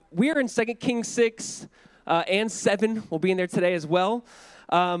We are in 2 Kings 6 and 7. We'll be in there today as well.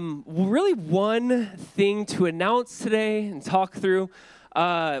 Really one thing to announce today and talk through.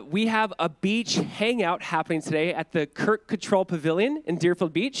 We have a beach hangout happening today at the Kirk Control Pavilion in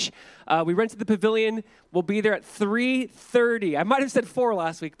Deerfield Beach. We rented the pavilion. We'll be there at 3:30. I might have said 4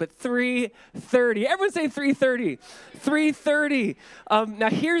 last week, but 3:30. Everyone say 3:30. 3:30. Now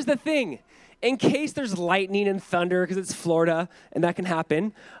here's the thing. In case there's lightning and thunder, because it's Florida and that can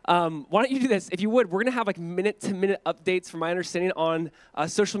happen, why don't you do this? If you would, we're going to have like minute-to-minute updates from my understanding on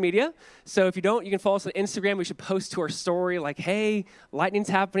social media. So if you don't, you can follow us on Instagram. We should post to our story like, hey, lightning's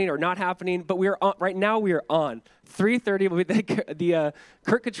happening or not happening. But we are on, right now we are on. 3:30, we'll be at the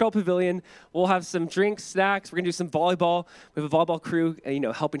Kirk Control Pavilion. We'll have some drinks, snacks. We're going to do some volleyball. We have a volleyball crew,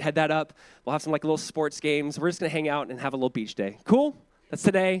 helping head that up. We'll have some like little sports games. We're just going to hang out and have a little beach day. Cool? That's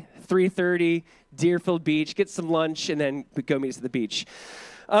today, 3:30, Deerfield Beach. Get some lunch, and then go meet us at the beach.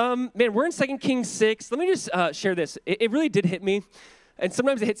 We're in 2 Kings 6. Let me just share this. It really did hit me, and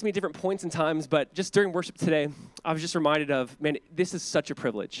sometimes it hits me at different points and times, but just during worship today, I was just reminded of, this is such a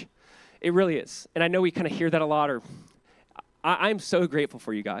privilege. It really is. And I know we kind of hear that a lot, or I'm so grateful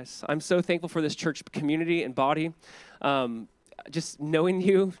for you guys. I'm so thankful for this church community and body. Just knowing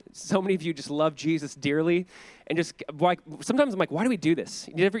you, so many of you just love Jesus dearly, and just like sometimes I'm like, why do we do this?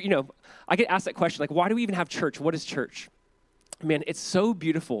 I get asked that question, like, why do we even have church? What is church? Man, it's so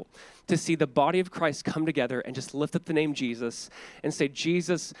beautiful to see the body of Christ come together and just lift up the name Jesus and say,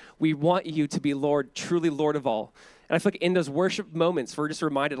 Jesus, we want you to be Lord, truly Lord of all. And I feel like in those worship moments, we're just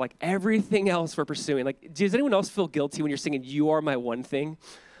reminded, like, everything else we're pursuing. Like, does anyone else feel guilty when you're singing, you are my one thing?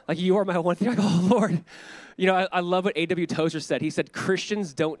 Like, you are my one thing. Like, oh, Lord. I love what A.W. Tozer said. He said,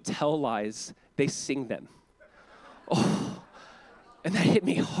 Christians don't tell lies, they sing them. Oh, and that hit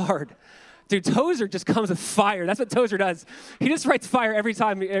me hard. Dude, Tozer just comes with fire. That's what Tozer does. He just writes fire every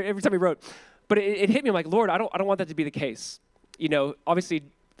time he wrote. But it hit me. I'm like, Lord, I don't want that to be the case. Obviously,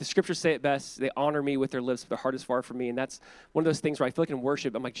 the scriptures say it best. They honor me with their lips, but their heart is far from me. And that's one of those things where I feel like in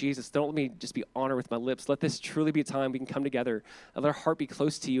worship, I'm like, Jesus, don't let me just be honored with my lips. Let this truly be a time we can come together and let our heart be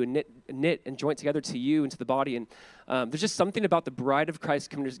close to you and knit and joint together to you and to the body. And there's just something about the bride of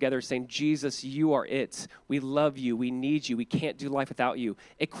Christ coming together saying, Jesus, you are it. We love you. We need you. We can't do life without you.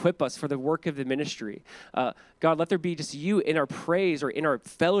 Equip us for the work of the ministry. God, let there be just you in our praise or in our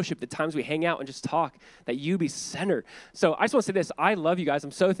fellowship, the times we hang out and just talk, that you be centered. So I just want to say this. I love you guys. I'm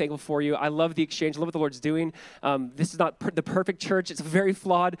so thankful for you. I love the exchange. I love what the Lord's doing. This is not the perfect church. It's very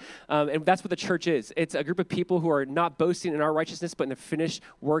flawed. And that's what the church is. It's a group of people who are not boasting in our righteousness, but in the finished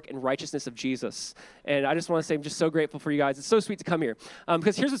work and righteousness of Jesus. And I just want to say I'm just so grateful for you guys. It's so sweet to come here.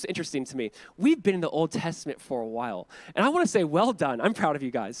 Because here's what's interesting to me. We've been in the Old Testament for a while. And I want to say, well done. I'm proud of you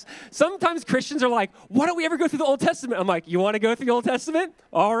guys. Sometimes Christians are like, why don't we ever go through the Old Testament? I'm like, you want to go through the Old Testament?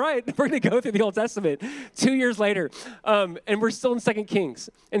 All right, we're going to go through the Old Testament 2 years later. And we're still in 2 Kings.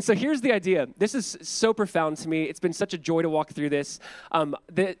 And so here's the idea. This is so profound to me. It's been such a joy to walk through this.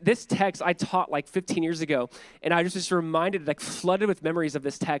 This text I taught like 15 years ago. And I was just reminded, like flooded with memories of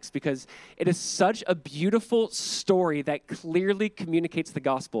this text because it is such a beautiful story that clearly communicates the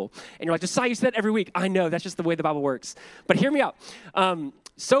gospel. And you're like, Josiah, you say that every week. I know, that's just the way the Bible works. But hear me out.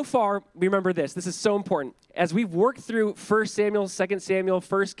 So far, remember this. This is so important. As we've worked through 1 Samuel, 2 Samuel,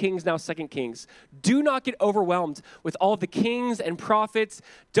 1 Kings, now 2 Kings, do not get overwhelmed with all of the kings and prophets.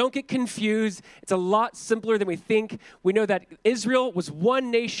 Don't get confused. It's a lot simpler than we think. We know that Israel was one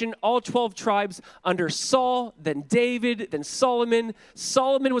nation, all 12 tribes under Saul, then David, then Solomon.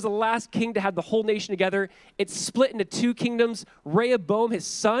 Solomon was the last king to have the whole nation together. It's split into 2 kingdoms. Rehoboam, his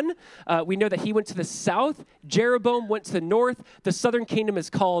son, we know that he went to the south. Jeroboam went to the north. The southern kingdom is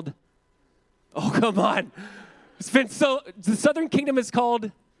called... Oh, come on. The southern kingdom is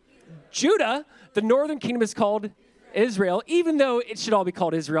called Judah. The northern kingdom is called Israel, even though it should all be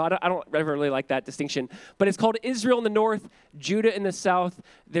called Israel. I don't ever really like that distinction. But it's called Israel in the north, Judah in the south.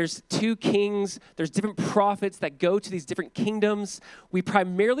 There's 2 kings. There's different prophets that go to these different kingdoms. We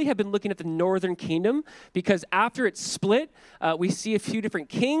primarily have been looking at the northern kingdom because after it's split, we see a few different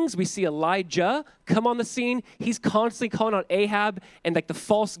kings. We see Elijah come on the scene. He's constantly calling on Ahab and like the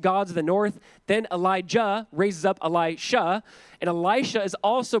false gods of the north. Then Elijah raises up Elisha. And Elisha is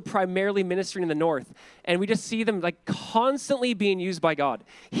also primarily ministering in the north. And we just see them like constantly being used by God.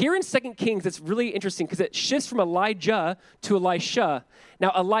 Here in 2 Kings, it's really interesting because it shifts from Elijah to Elisha.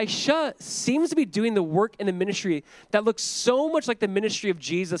 Now, Elisha seems to be doing the work in the ministry that looks so much like the ministry of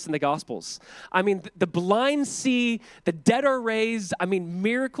Jesus in the Gospels. I mean, the blind see, the dead are raised. I mean,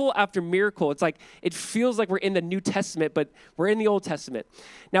 miracle after miracle. It's like, it feels like we're in the New Testament, but we're in the Old Testament.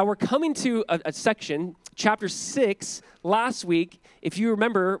 Now, we're coming to a section, chapter 6, last week. If you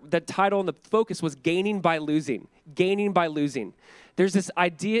remember, the title and the focus was gaining by losing. Gaining by losing. There's this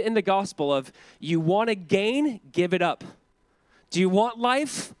idea in the gospel of you want to gain, give it up. Do you want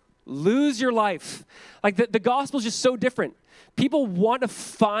life? Lose your life. Like the gospel is just so different. People want to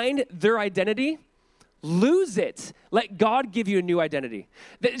find their identity. Lose it. Let God give you a new identity.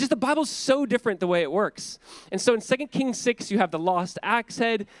 Just the Bible's so different the way it works. And so in 2 Kings 6, you have the lost axe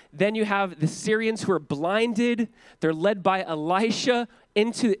head. Then you have the Syrians who are blinded. They're led by Elisha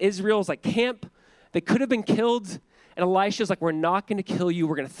into Israel's camp. They could have been killed. And Elisha's like, we're not going to kill you.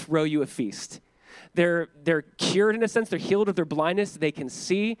 We're going to throw you a feast. They're cured in a sense. They're healed of their blindness. They can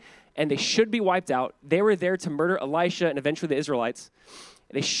see, and they should be wiped out. They were there to murder Elisha and eventually the Israelites.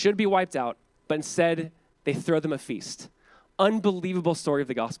 They should be wiped out, but instead, they throw them a feast. Unbelievable story of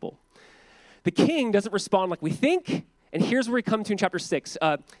the gospel. The king doesn't respond like we think, and here's where we come to in chapter 6.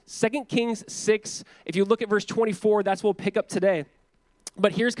 2 Kings 6, if you look at verse 24, that's what we'll pick up today.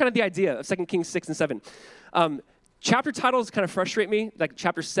 But here's kind of the idea of 2 Kings 6 and 7. Chapter titles kind of frustrate me, like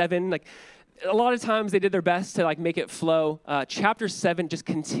chapter 7, a lot of times they did their best to make it flow. Chapter 7 just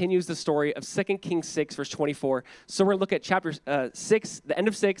continues the story of 2 Kings 6, verse 24. So we're going to look at chapter 6, the end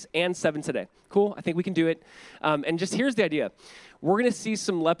of 6, and 7 today. Cool? I think we can do it. And just here's the idea. We're going to see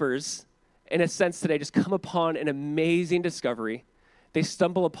some lepers, in a sense today, just come upon an amazing discovery. They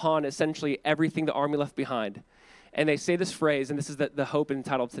stumble upon essentially everything the army left behind. And they say this phrase, and this is the hope in the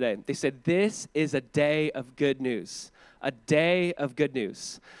title of today. They said, this is a day of good news. A day of good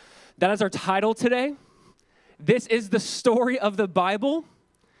news. That is our title today. This is the story of the Bible.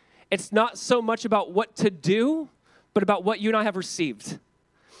 It's not so much about what to do, but about what you and I have received.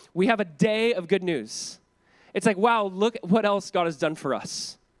 We have a day of good news. It's like, wow, look at what else God has done for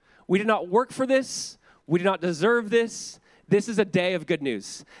us. We did not work for this. We did not deserve this. This is a day of good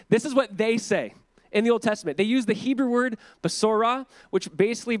news. This is what they say in the Old Testament. They use the Hebrew word besorah, which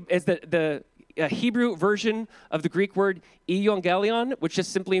basically is the Hebrew version of the Greek word evangelion, which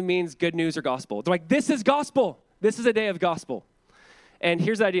just simply means good news or gospel. They're like, this is gospel. This is a day of gospel. And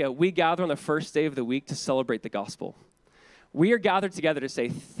here's the idea. We gather on the first day of the week to celebrate the gospel. We are gathered together to say,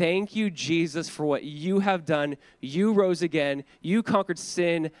 thank you, Jesus, for what you have done. You rose again. You conquered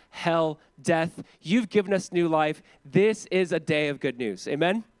sin, hell, death. You've given us new life. This is a day of good news.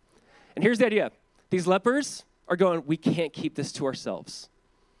 Amen? And here's the idea. These lepers are going, we can't keep this to ourselves.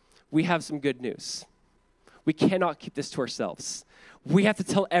 We have some good news. We cannot keep this to ourselves. We have to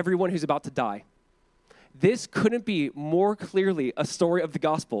tell everyone who's about to die. This couldn't be more clearly a story of the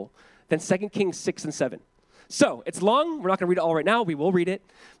gospel than 2 Kings 6 and 7. So, it's long. We're not going to read it all right now. We will read it.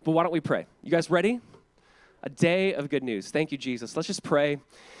 But why don't we pray? You guys ready? A day of good news. Thank you, Jesus. Let's just pray.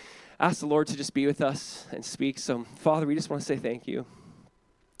 Ask the Lord to just be with us and speak. So, Father, we just want to say thank you.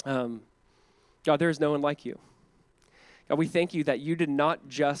 God, there is no one like you. God, we thank you that you did not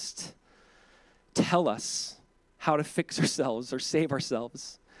just tell us how to fix ourselves or save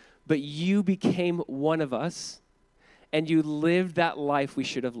ourselves, but you became one of us, and you lived that life we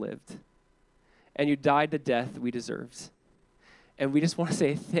should have lived, and you died the death we deserved. And we just want to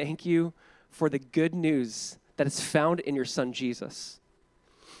say thank you for the good news that is found in your Son, Jesus.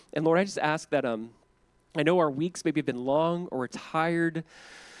 And Lord, I just ask that I know our weeks maybe have been long or we're tired.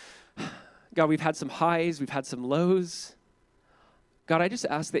 God, we've had some highs, we've had some lows. God, I just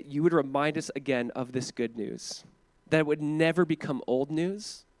ask that you would remind us again of this good news, that it would never become old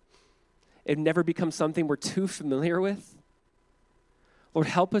news. It would never become something we're too familiar with. Lord,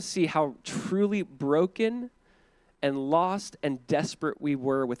 help us see how truly broken and lost and desperate we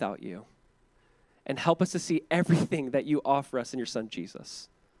were without you. And help us to see everything that you offer us in your Son, Jesus.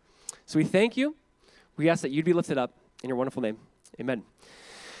 So we thank you. We ask that you'd be lifted up in your wonderful name. Amen.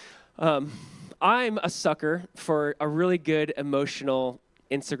 I'm a sucker for a really good emotional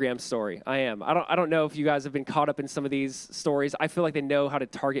Instagram story. I am. I don't know if you guys have been caught up in some of these stories. I feel like they know how to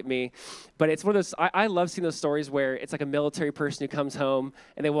target me. But it's one of those, I love seeing those stories where it's like a military person who comes home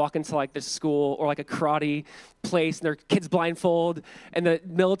and they walk into like this school or like a karate place and their kid's blindfold and the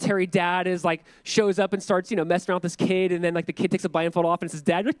military dad is like, shows up and starts, messing around with this kid, and then like the kid takes a blindfold off and says,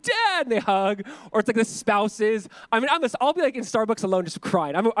 Dad, and they hug. Or it's like the spouses. I mean, I'll be like in Starbucks alone just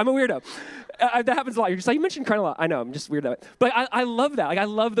crying. I'm a weirdo. That happens a lot. You're just like, you mentioned crying a lot. I know, I'm just weird that way. But I love that. Like I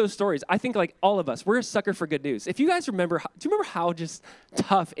love those stories. I think like all of us, we're a sucker for good news. If you guys remember, do you remember how just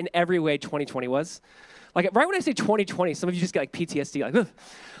tough in every way 2020 was? Like right when I say 2020, some of you just get like PTSD. Like, ugh.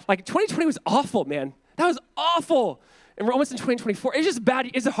 Like 2020 was awful, man. That was awful. And we're almost in 2024. It's just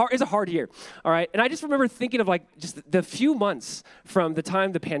bad. It's a hard year. All right. And I just remember thinking of like just the few months from the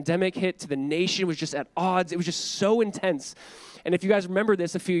time the pandemic hit to the nation was just at odds. It was just so intense. And if you guys remember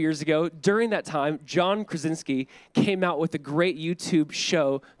this a few years ago, during that time, John Krasinski came out with a great YouTube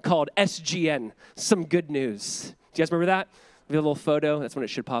show called SGN, Some Good News. Do you guys remember that? We have a little photo. That's when it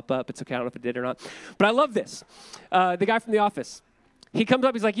should pop up. It's okay. I don't know if it did or not. But I love this. The guy from The Office, he comes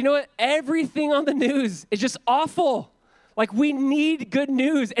up. He's like, you know what? Everything on the news is just awful. Like, we need good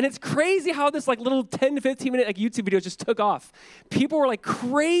news. And it's crazy how this like little 10 to 15 minute like YouTube video just took off. People were like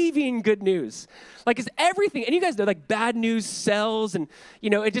craving good news. Like, it's everything. And you guys know like bad news sells and, you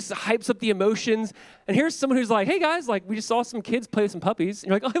know, it just hypes up the emotions. And here's someone who's like, hey guys, like we just saw some kids play with some puppies. And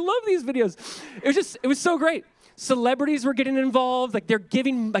you're like, oh, I love these videos. It was so great. Celebrities were getting involved. Like they're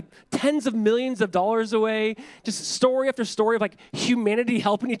giving like tens of millions of dollars away. Just story after story of like humanity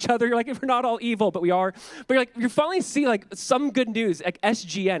helping each other. You're like, we're not all evil, but we are. But you're finally seeing like some good news, like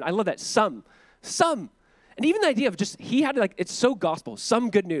SGN. I love that. Some. And even the idea of just, he had like, it's so gospel,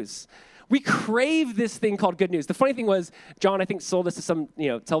 some good news. We crave this thing called good news. The funny thing was, John, I think, sold us to some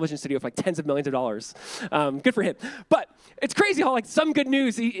television studio for like tens of millions of dollars. Good for him. But it's crazy how like some good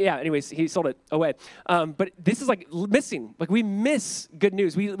news, he sold it away. But this is like missing. Like we miss good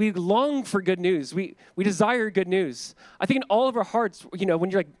news. We long for good news. We desire good news. I think in all of our hearts, when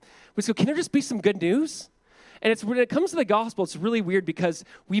you're like, can there just be some good news? And it's when it comes to the gospel, it's really weird because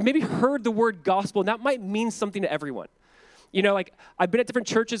we maybe heard the word gospel, and that might mean something to everyone. Like I've been at different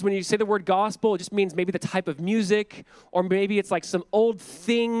churches. When you say the word gospel, it just means maybe the type of music, or maybe it's like some old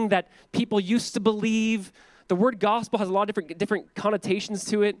thing that people used to believe. The word gospel has a lot of different connotations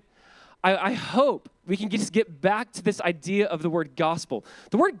to it. I hope we can just get back to this idea of the word gospel.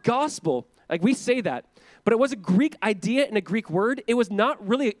 The word gospel, like we say that, but it was a Greek idea and a Greek word. It was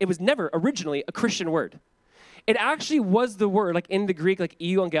never originally a Christian word. It actually was the word, like in the Greek, like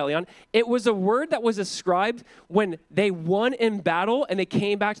euangelion. It was a word that was ascribed when they won in battle and they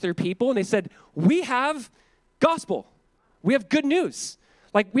came back to their people and they said, we have gospel. We have good news.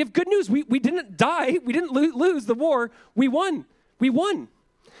 Like, we have good news. We didn't die. We didn't lose the war. We won. We won.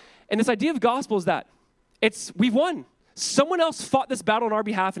 And this idea of gospel is that we won. Someone else fought this battle on our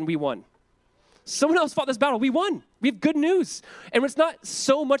behalf and we won. Someone else fought this battle. We won. We have good news. And it's not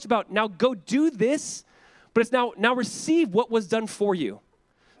so much about now go do this, but it's now receive what was done for you.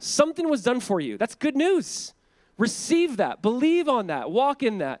 Something was done for you. That's good news. Receive that. Believe on that. Walk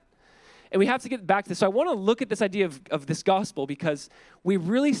in that. And we have to get back to this. So I want to look at this idea of this gospel because we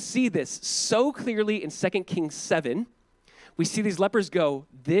really see this so clearly in 2 Kings 7. We see these lepers go,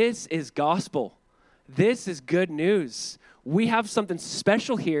 this is gospel. This is good news. We have something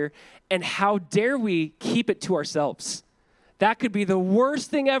special here, and how dare we keep it to ourselves? That could be the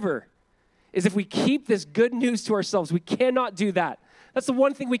worst thing ever. Is if we keep this good news to ourselves. We cannot do that. That's the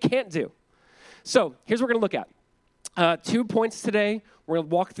one thing we can't do. So here's what we're going to look at. 2 points today. We're going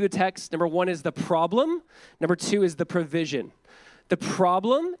to walk through the text. Number 1 is the problem. Number 2 is the provision. The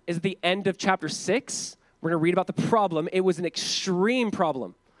problem is at the end of chapter 6. We're going to read about the problem. It was an extreme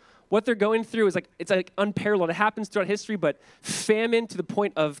problem. What they're going through is it's unparalleled. It happens throughout history, but famine to the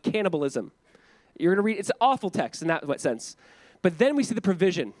point of cannibalism. You're going to read, it's an awful text in that sense. But then we see the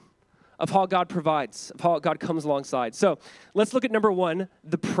provision of how God provides, of how God comes alongside. So let's look at number 1,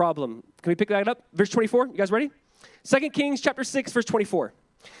 the problem. Can we pick that up? Verse 24, you guys ready? 2 Kings chapter 6, verse 24.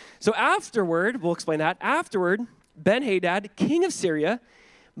 So afterward, we'll explain that. Afterward, Ben-Hadad, king of Syria,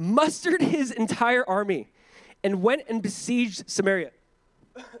 mustered his entire army and went and besieged Samaria.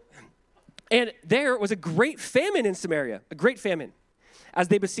 And there was a great famine in Samaria, a great famine, as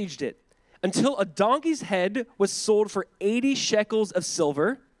they besieged it, until a donkey's head was sold for 80 shekels of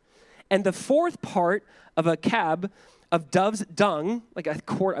silver, and the 4th part of a cab of dove's dung, like a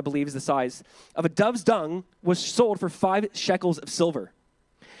quart, I believe is the size, of a dove's dung was sold for 5 shekels of silver.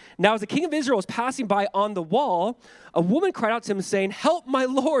 Now, as the king of Israel was passing by on the wall, a woman cried out to him, saying, help my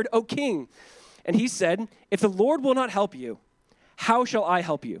lord, O king. And he said, if the Lord will not help you, how shall I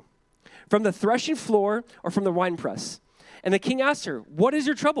help you? From the threshing floor or from the winepress? And the king asked her, what is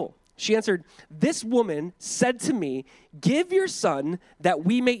your trouble? She answered, this woman said to me, give your son that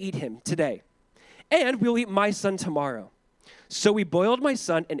we may eat him today, and we'll eat my son tomorrow. So we boiled my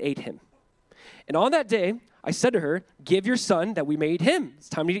son and ate him. And on that day, I said to her, give your son that we may eat him. It's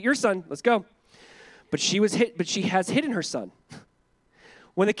time to eat your son. Let's go. But she has hidden her son.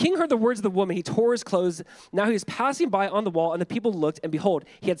 When the king heard the words of the woman, he tore his clothes. Now he was passing by on the wall, and the people looked, and behold,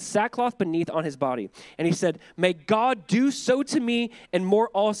 he had sackcloth beneath on his body. And he said, may God do so to me and more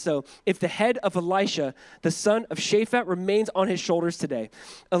also, if the head of Elisha, the son of Shaphat, remains on his shoulders today.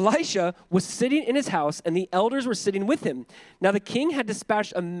 Elisha was sitting in his house, and the elders were sitting with him. Now the king had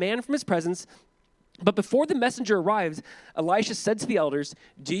dispatched a man from his presence. But before the messenger arrived, Elisha said to the elders,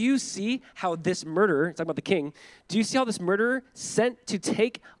 do you see how this murderer, talking about the king, do you see how this murderer sent to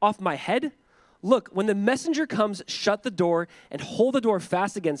take off my head? Look, when the messenger comes, shut the door and hold the door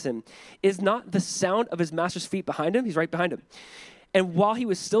fast against him. Is not the sound of his master's feet behind him? He's right behind him. And while he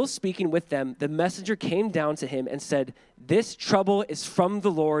was still speaking with them, the messenger came down to him and said, this trouble is from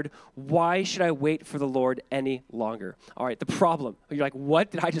the Lord. Why should I wait for the Lord any longer? All right, the problem. You're like, what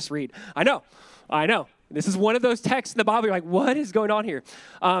did I just read? I know. This is one of those texts in the Bible. You're like, what is going on here?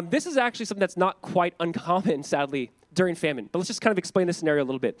 This is actually something that's not quite uncommon, sadly, during famine. But let's just kind of explain this scenario a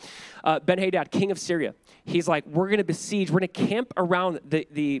little bit. Ben-Hadad, king of Syria, he's like, we're going to besiege, we're going to camp around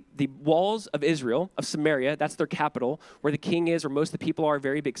the walls of Israel, of Samaria. That's their capital, where the king is, where most of the people are, a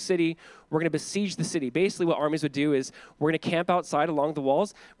very big city. We're going to besiege the city. Basically, what armies would do is we're going to camp outside along the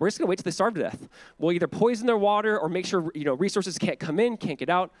walls. We're just going to wait till they starve to death. We'll either poison their water or make sure resources can't come in, can't get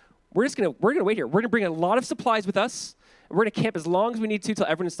out. We're going to wait here. We're going to bring a lot of supplies with us. And we're going to camp as long as we need to till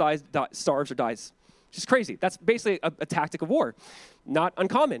everyone starves or dies. Which is crazy. That's basically a tactic of war. Not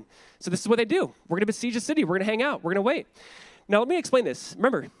uncommon. So this is what they do. We're going to besiege the city. We're going to hang out. We're going to wait. Now, let me explain this.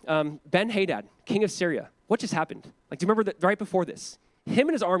 Remember, Ben-Hadad, king of Syria. What just happened? Like, do you remember that right before this? Him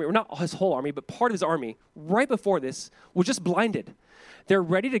and his army, or not his whole army, but part of his army, right before this, was just blinded. They're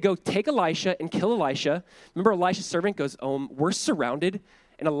ready to go take Elisha and kill Elisha. Remember, Elisha's servant goes, we're surrounded.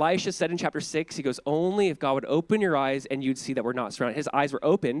 And Elisha said in chapter 6, he goes, only if God would open your eyes and you'd see that we're not surrounded. His eyes were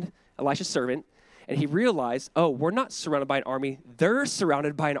opened, Elisha's servant, and he realized, we're not surrounded by an army. They're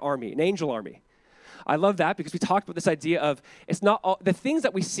surrounded by an army, an angel army. I love that because we talked about this idea of it's not all, the things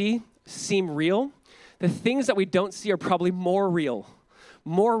that we see seem real. The things that we don't see are probably more real,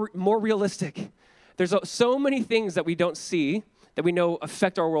 more realistic. There's so many things that we don't see that we know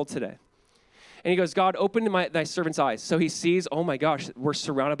affect our world today. And he goes, God, open thy servant's eyes. So he sees, oh my gosh, we're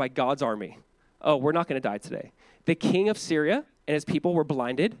surrounded by God's army. Oh, we're not going to die today. The king of Syria and his people were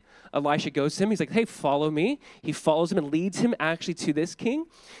blinded. Elisha goes to him. He's like, hey, follow me. He follows him and leads him actually to this king.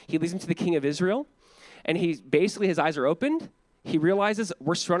 He leads him to the king of Israel. And his eyes are opened. He realizes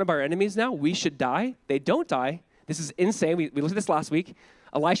we're surrounded by our enemies now. We should die. They don't die. This is insane. We looked at this last week.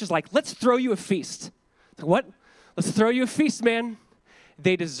 Elisha's like, let's throw you a feast. Like, what? Let's throw you a feast, man.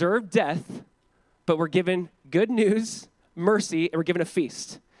 They deserve death, but we're given good news, mercy, and we're given a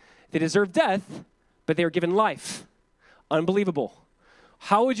feast. They deserve death, but they were given life. Unbelievable.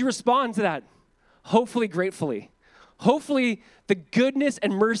 How would you respond to that? Hopefully gratefully. Hopefully the goodness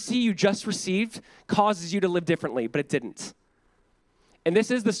and mercy you just received causes you to live differently, but it didn't. And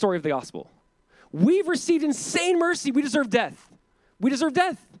this is the story of the gospel. We've received insane mercy. We deserve death. We deserve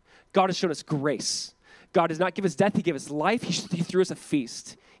death. God has shown us grace. God does not give us death. He gave us life. He threw us a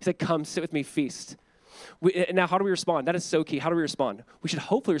feast. He said, come sit with me, feast. Now, how do we respond? That is so key. How do we respond? We should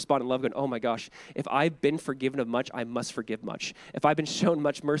hopefully respond in love, going, oh my gosh, if I've been forgiven of much, I must forgive much. If I've been shown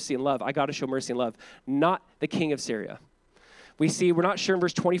much mercy and love, I got to show mercy and love. Not the king of Syria. We're not sure in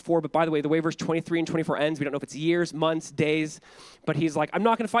verse 24, but by the way verse 23 and 24 ends, we don't know if it's years, months, days, but he's like, I'm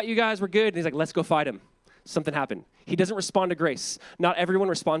not going to fight you guys, we're good. And he's like, let's go fight him. Something happened. He doesn't respond to grace. Not everyone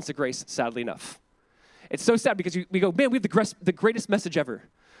responds to grace, sadly enough. It's so sad because we go, man, we have the greatest message ever.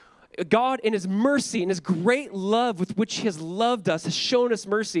 God, in his mercy and his great love with which he has loved us, has shown us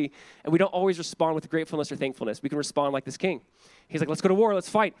mercy, and we don't always respond with gratefulness or thankfulness. We can respond like this king. He's like, let's go to war, let's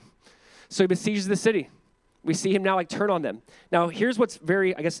fight. So he besieges the city. We see him now turn on them. Now, here's what's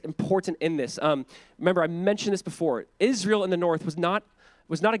very, important in this. Remember, I mentioned this before. Israel in the north was not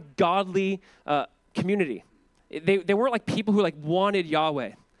a godly community. They weren't like people who wanted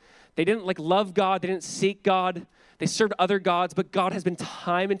Yahweh. They didn't love God. They didn't seek God. They served other gods, but God has been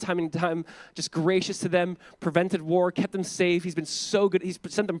time and time just gracious to them, prevented war, kept them safe. He's been so good. He's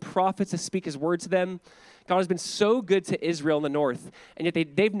sent them prophets to speak his word to them. God has been so good to Israel in the north, and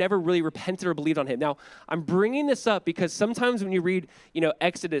yet they've never really repented or believed on him. Now, I'm bringing this up because sometimes when you read,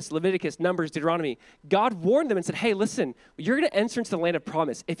 Exodus, Leviticus, Numbers, Deuteronomy, God warned them and said, hey, listen, you're going to enter into the land of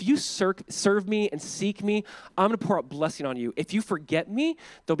promise. If you serve me and seek me, I'm going to pour out blessing on you. If you forget me,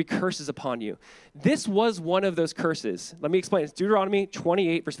 there'll be curses upon you. This was one of those curses. Let me explain. It's Deuteronomy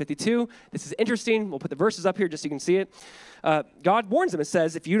 28, verse 52. This is interesting. We'll put the verses up here just so you can see it. God warns them and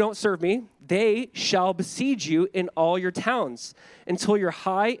says, if you don't serve me, they shall besiege you in all your towns until your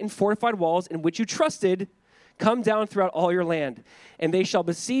high and fortified walls in which you trusted come down throughout all your land, and they shall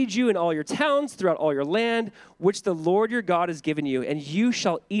besiege you in all your towns throughout all your land, which the Lord your God has given you. And you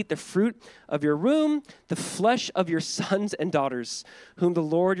shall eat the fruit of your womb, the flesh of your sons and daughters, whom the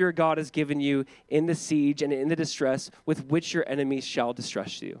Lord your God has given you in the siege and in the distress with which your enemies shall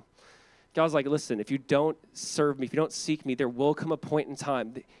distress you. God's like, listen, if you don't serve me, if you don't seek me, there will come a point in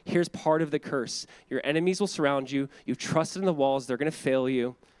time. Here's part of the curse. Your enemies will surround you. You've trusted in the walls. They're going to fail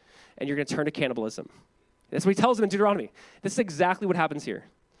you, and you're going to turn to cannibalism. That's what he tells them in Deuteronomy. This is exactly what happens here.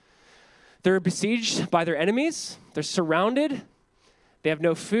 They're besieged by their enemies. They're surrounded. They have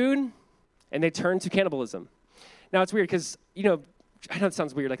no food, and they turn to cannibalism. Now, it's weird because, I know it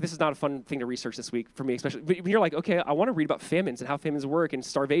sounds weird. Like, this is not a fun thing to research this week for me, especially. But when you're like, okay, I want to read about famines and how famines work and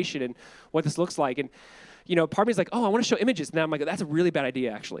starvation and what this looks like. And, part of me is like, oh, I want to show images. And then I'm like, that's a really bad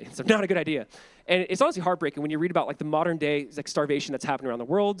idea, actually. It's not a good idea. And it's honestly heartbreaking when you read about, like, the modern day starvation that's happening around the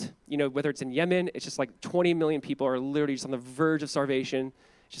world. Whether it's in Yemen, it's just like 20 million people are literally just on the verge of starvation.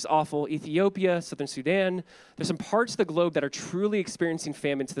 It's just awful. Ethiopia, Southern Sudan. There's some parts of the globe that are truly experiencing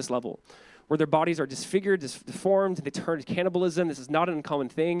famine to this level, where their bodies are disfigured, deformed, they turn to cannibalism. This is not an uncommon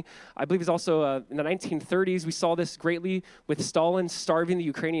thing. I believe it's also in the 1930s, we saw this greatly with Stalin starving the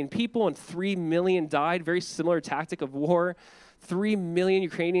Ukrainian people, and 3 million died. Very similar tactic of war. 3 million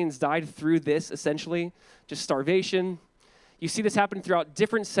Ukrainians died through this, essentially, just starvation. You see this happen throughout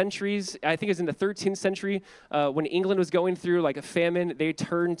different centuries. I think it was in the 13th century when England was going through like a famine, they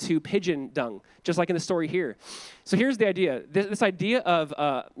turned to pigeon dung, just like in the story here. So here's the idea. This idea of,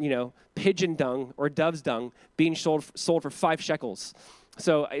 pigeon dung or dove's dung being sold for 5 shekels.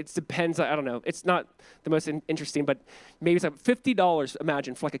 So it depends, I don't know. It's not the most interesting, but maybe it's like $50,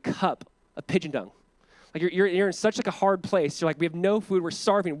 imagine, for like a cup of pigeon dung. Like you're in such like a hard place. You're like, we have no food. We're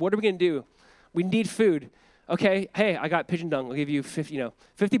starving. What are we going to do? We need food. Okay, hey, I got pigeon dung. I'll give you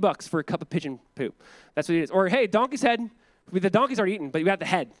 $50 for a cup of pigeon poop. That's what it is. Or hey, donkey's head. The donkey's already eaten, but you got the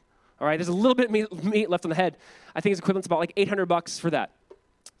head. All right, there's a little bit of meat left on the head. I think it's equivalent to about like $800 for that.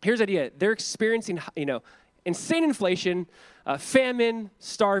 Here's the idea. They're experiencing, insane inflation, famine,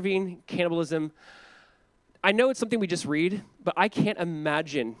 starving, cannibalism. I know it's something we just read, but I can't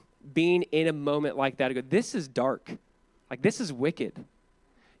imagine being in a moment like that. I go, this is dark. Like, this is wicked.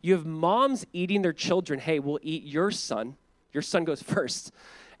 You have moms eating their children. Hey, we'll eat your son. Your son goes first.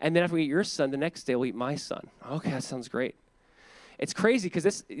 And then after we eat your son, the next day we'll eat my son. Okay, that sounds great. It's crazy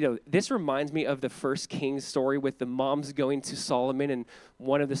because this reminds me of the first Kings story with the moms going to Solomon and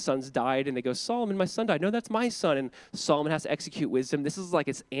one of the sons died and they go, Solomon, my son died. No, that's my son. And Solomon has to execute wisdom. This is like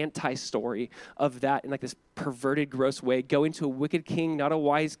its anti-story of that in like this perverted, gross way. Going to a wicked king, not a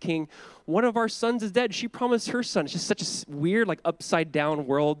wise king. One of our sons is dead. She promised her son. It's just such a weird, like upside down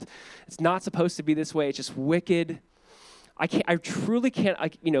world. It's not supposed to be this way. It's just wicked. I truly can't,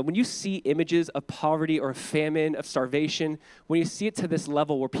 when you see images of poverty or famine, of starvation, when you see it to this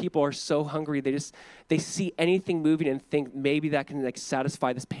level where people are so hungry, they see anything moving and think maybe that can like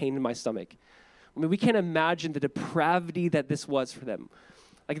satisfy this pain in my stomach. I mean, we can't imagine the depravity that this was for them.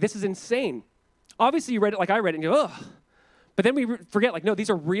 Like, this is insane. Obviously, you read it like I read it and you go, ugh. But then we forget, like, no, these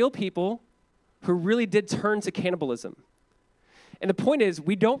are real people who really did turn to cannibalism. And the point is,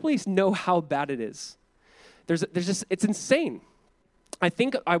 we don't really know how bad it is. There's just, it's insane. I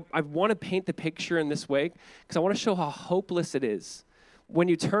think I want to paint the picture in this way because I want to show how hopeless it is when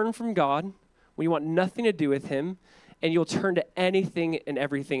you turn from God, when you want nothing to do with him, and you'll turn to anything and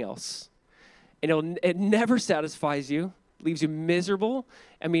everything else. And it never satisfies you, leaves you miserable.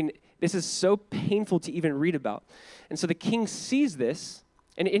 I mean, this is so painful to even read about. And so the king sees this,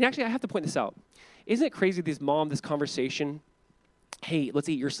 and actually I have to point this out. Isn't it crazy, this conversation, hey, let's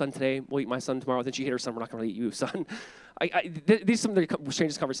eat your son today. We'll eat my son tomorrow. Then she hit her son. We're not going to eat you, son. These are some of the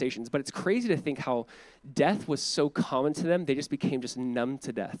strangest conversations, but it's crazy to think how death was so common to them. They just became just numb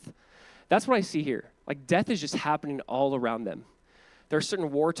to death. That's what I see here. Like, death is just happening all around them. There are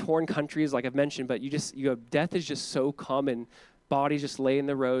certain war-torn countries, like I've mentioned, but death is just so common. Bodies just lay in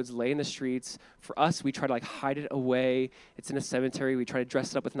the roads, lay in the streets. For us, we try to like hide it away. It's in a cemetery. We try to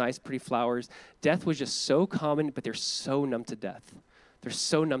dress it up with nice, pretty flowers. Death was just so common, but they're so numb to death. They're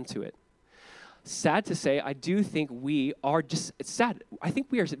so numb to it. Sad to say, I do think we are just, it's sad. I think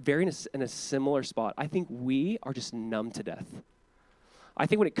we are very in a similar spot. I think we are just numb to death. I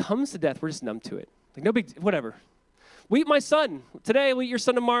think when it comes to death, we're just numb to it. Like, no big, whatever. We eat my son today, we eat your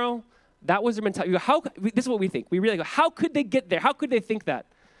son tomorrow. That was their mentality. This is what we think. We really go, how could they get there? How could they think that?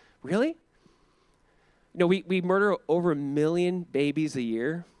 Really? We murder over 1 million babies a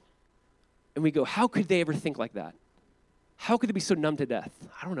year. And we go, how could they ever think like that? How could they be so numb to death?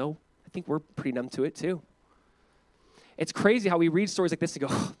 I don't know. I think we're pretty numb to it too. It's crazy how we read stories like this and go,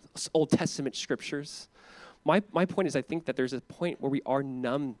 oh, Old Testament scriptures. My point is, I think that there's a point where we are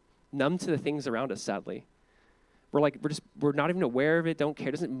numb to the things around us, sadly. We're not even aware of it, don't care,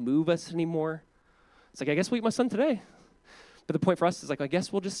 it doesn't move us anymore. It's like, I guess we'll eat my son today. But the point for us is like, I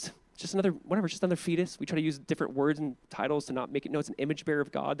guess we'll just another fetus. We try to use different words and titles to not make it know it's an image bearer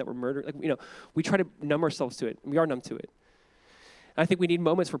of God that we're murdered. We try to numb ourselves to it, and we are numb to it. And I think we need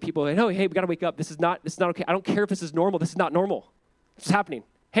moments where people are like, oh, hey, we got to wake up. This is not okay. I don't care if this is normal. This is not normal. This is happening.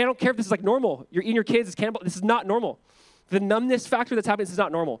 Hey, I don't care if this is like normal. You're eating your kids, it's cannibal. This is not normal. The numbness factor that's happening, this is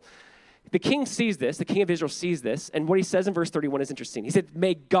not normal. The king sees this. The king of Israel sees this. And what he says in verse 31 is interesting. He said,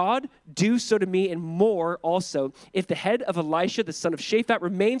 may God do so to me and more also if the head of Elisha, the son of Shaphat,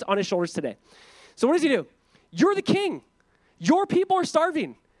 remains on his shoulders today. So what does he do? You're the king. Your people are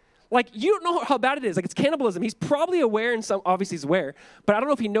starving. Like, you don't know how bad it is. Like, it's cannibalism. He's probably aware, and obviously he's aware, but I don't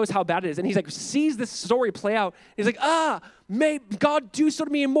know if he knows how bad it is. And he's like, sees this story play out. He's like, may God do so to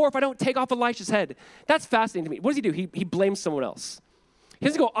me and more if I don't take off Elisha's head. That's fascinating to me. What does he do? He blames someone else. He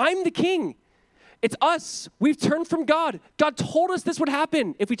doesn't go, I'm the king. It's us. We've turned from God. God told us this would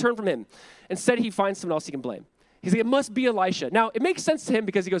happen if we turn from him. Instead, he finds someone else he can blame. He's like, it must be Elisha. Now, it makes sense to him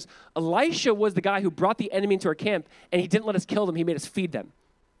because he goes, Elisha was the guy who brought the enemy into our camp, and he didn't let us kill them. He made us feed them.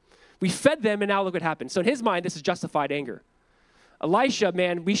 We fed them, and now look what happened. So in his mind, this is justified anger. Elisha,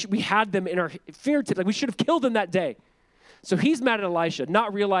 man, we had them in our fingertips. Like, we should have killed them that day. So he's mad at Elisha,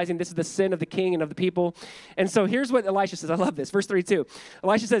 not realizing this is the sin of the king and of the people. And so here's what Elisha says. I love this. Verse 32.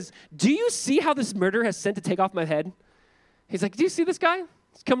 Elisha says, do you see how this murderer has sent to take off my head? He's like, do you see this guy?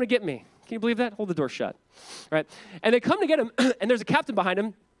 He's coming to get me. Can you believe that? Hold the door shut. Right? And they come to get him, and there's a captain behind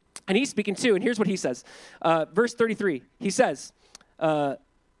him, and he's speaking too. And here's what he says. Verse 33. He says,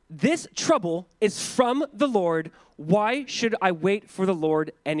 this trouble is from the Lord. Why should I wait for the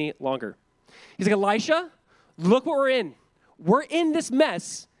Lord any longer? He's like, Elisha, look what we're in. We're in this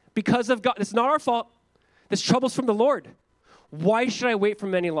mess because of God. It's not our fault. This trouble's from the Lord. Why should I wait for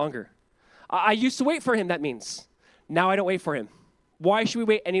him any longer? I used to wait for him, that means. Now I don't wait for him. Why should we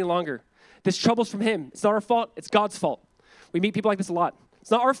wait any longer? This trouble's from him. It's not our fault. It's God's fault. We meet people like this a lot. It's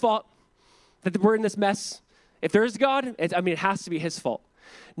not our fault that we're in this mess. If there is God, it has to be his fault.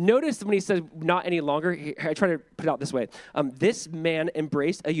 Notice when he says not any longer, I try to put it out this way. This man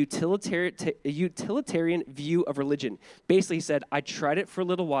embraced a utilitarian view of religion. Basically, he said, I tried it for a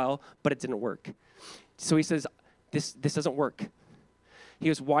little while, but it didn't work. So he says, this doesn't work. He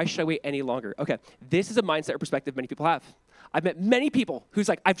goes, why should I wait any longer? Okay, this is a mindset or perspective many people have. I've met many people who's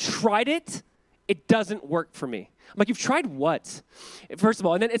like, I've tried it, it doesn't work for me. I'm like, you've tried what? First of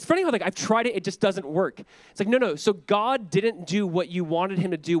all, and then it's funny how like, I've tried it, it just doesn't work. It's like, no. So God didn't do what you wanted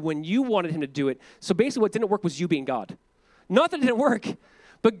him to do when you wanted him to do it. So basically what didn't work was you being God. Not that it didn't work,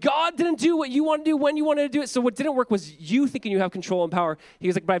 but God didn't do what you want to do when you wanted to do it. So what didn't work was you thinking you have control and power. He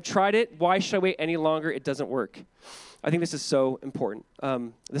was like, but I've tried it. Why should I wait any longer? It doesn't work. I think this is so important.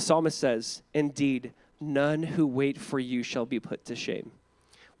 The psalmist says, indeed, none who wait for you shall be put to shame.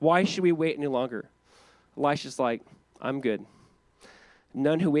 Why should we wait any longer? Elisha's like, I'm good.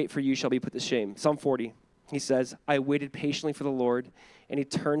 None who wait for you shall be put to shame. Psalm 40, he says, I waited patiently for the Lord, and he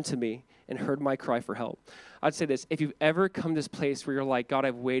turned to me and heard my cry for help. I'd say this, if you've ever come to this place where you're like, God,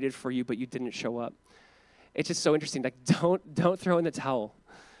 I've waited for you, but you didn't show up, it's just so interesting. Like, don't throw in the towel.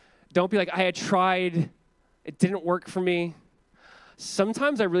 Don't be like, I had tried, it didn't work for me.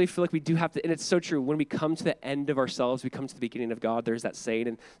 Sometimes I really feel like we do have to, and it's so true, when we come to the end of ourselves, we come to the beginning of God. There's that saying,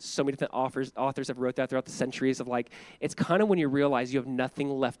 and so many different authors have wrote that throughout the centuries of like, it's kind of when you realize you have nothing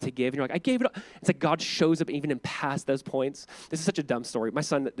left to give, and you're like, I gave it up. It's like God shows up even in past those points. This is such a dumb story. My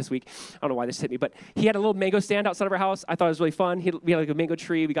son this week, I don't know why this hit me, but he had a little mango stand outside of our house. I thought it was really fun. We had like a mango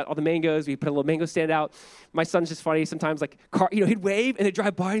tree. We got all the mangoes. We put a little mango stand out. My son's just funny. Sometimes like, he'd wave, and they'd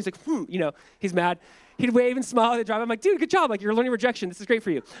drive by, and he's like, he's mad. He'd wave and smile. They'd drive. I'm like, dude, good job. Like, you're learning rejection. This is great for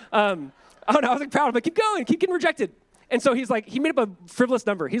you. I don't know. I was like proud. I'm like, keep going. Keep getting rejected. And so he's like, he made up a frivolous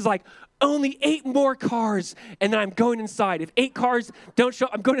number. He's like, only 8 more cars, and then I'm going inside. If 8 cars don't show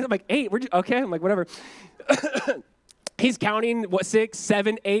up, I'm going in. I'm like, 8? Okay. I'm like, whatever. He's counting, 6,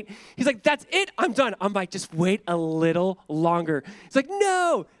 7, 8. He's like, that's it. I'm done. I'm like, just wait a little longer. He's like,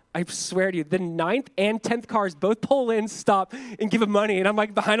 no. I swear to you, the 9th and 10th cars both pull in, stop, and give him money. And I'm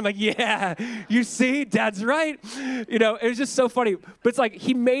like behind him, like, yeah, you see, Dad's right. It was just so funny. But it's like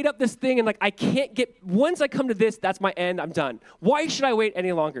he made up this thing, and like I can't once I come to this, that's my end, I'm done. Why should I wait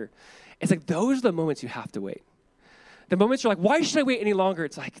any longer? It's like those are the moments you have to wait. The moments you're like, why should I wait any longer?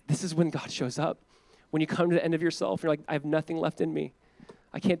 It's like, this is when God shows up. When you come to the end of yourself, you're like, I have nothing left in me.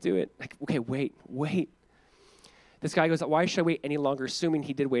 I can't do it. Like, okay, wait. This guy goes, why should I wait any longer, assuming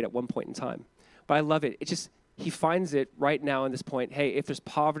he did wait at one point in time? But I love it. It's just, he finds it right now in this point, hey, if there's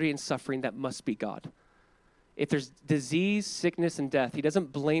poverty and suffering, that must be God. if there's disease, sickness, and death, he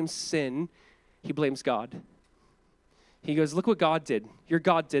doesn't blame sin, he blames God. He goes, look what God did. Your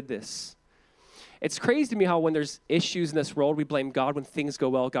God did this. It's crazy to me how when there's issues in this world, we blame God. When things go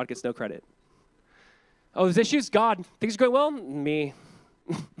well, God gets no credit. Oh, there's issues? God. Things are going well? Me.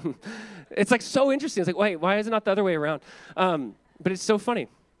 It's like so interesting. It's like, wait, why is it not the other way around? But it's so funny.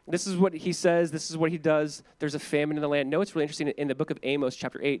 This is what he says. This is what he does. There's a famine in the land. No, it's really interesting. In the book of Amos,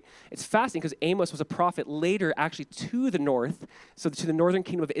 chapter 8, it's fascinating because Amos was a prophet later actually to the north, so to the northern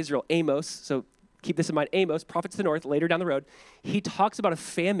kingdom of Israel. Amos, so keep this in mind, Amos, prophet to the north, later down the road, he talks about a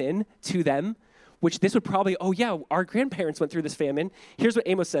famine to them, which this would probably, oh yeah, our grandparents went through this famine. Here's what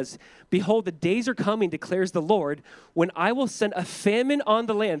Amos says. Behold, the days are coming, declares the Lord, when I will send a famine on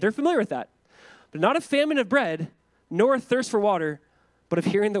the land. They're familiar with that. But not a famine of bread, nor a thirst for water, but of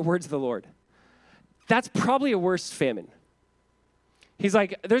hearing the words of the Lord. That's probably a worse famine. He's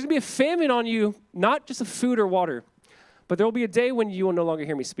like, there's going to be a famine on you, not just of food or water, but there will be a day when you will no longer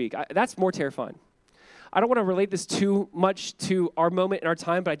hear me speak. That's more terrifying. I don't want to relate this too much to our moment in our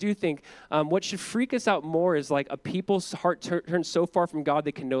time, but I do think what should freak us out more is like a people's heart turns so far from God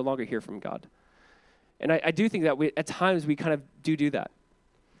they can no longer hear from God. And I do think that at times we kind of do that.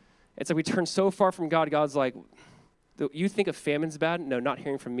 It's like we turn so far from God, God's like, you think a famine's bad? No, not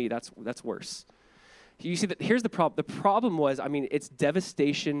hearing from me, that's worse. You see, that here's the problem. The problem was, it's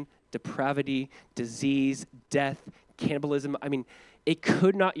devastation, depravity, disease, death, cannibalism. It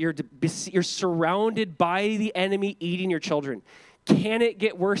could not, you're surrounded by the enemy eating your children. Can it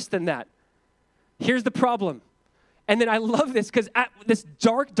get worse than that? Here's the problem. And then I love this because at this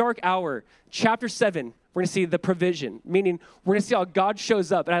dark, dark hour, chapter 7, we're going to see the provision, meaning we're going to see how God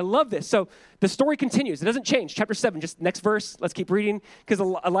shows up. And I love this. So the story continues. It doesn't change. Chapter 7, just next verse. Let's keep reading because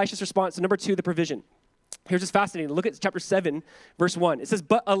Elisha's response. So number 2, the provision. Here's what's fascinating. Look at chapter 7, verse 1. It says,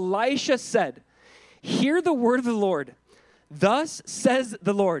 but Elisha said, hear the word of the Lord. Thus says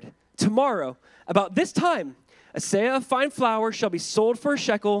the Lord, tomorrow, about this time, a seah of fine flour shall be sold for a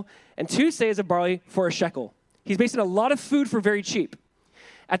shekel, and 2 seahs of barley for a shekel. He's basing a lot of food for very cheap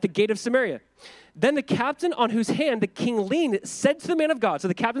at the gate of Samaria. Then the captain on whose hand the king leaned said to the man of God, so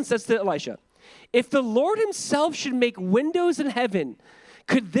the captain says to Elisha, if the Lord himself should make windows in heaven,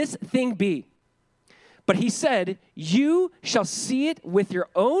 could this thing be? But he said, you shall see it with your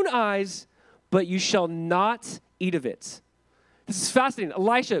own eyes, but you shall not eat of it. This is fascinating.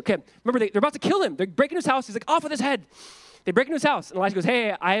 Elisha, okay, remember they're about to kill him. They're breaking his house. He's like, off with his head. They break into his house. And Elisha goes,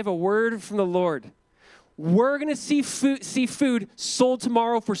 hey, I have a word from the Lord. We're going to see food sold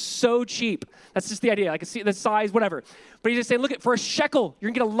tomorrow for so cheap. That's just the idea. I can see the size, whatever. But he's just saying, look, for a shekel, you're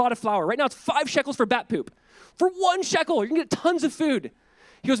going to get a lot of flour. Right now it's 5 shekels for bat poop. For 1 shekel, you're going to get tons of food.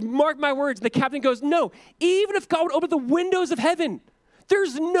 He goes, mark my words. And the captain goes, no, even if God would open the windows of heaven,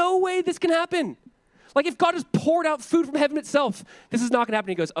 there's no way this can happen. Like if God has poured out food from heaven itself, this is not going to happen.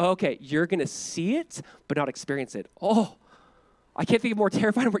 He goes, oh, okay, you're going to see it, but not experience it. Oh, I can't think of more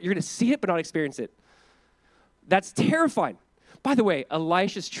terrifying word. You're going to see it, but not experience it. That's terrifying. By the way,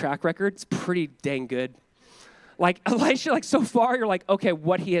 Elisha's track record is pretty dang good. Like Elisha, like so far, you're like, okay,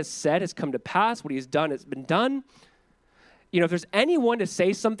 what he has said has come to pass. What he has done has been done. You know, if there's anyone to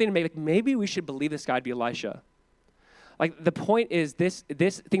say something, maybe we should believe this guy to be Elisha. Like the point is this,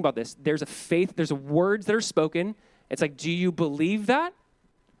 think about this. There's a faith, there's words that are spoken. It's like, do you believe that?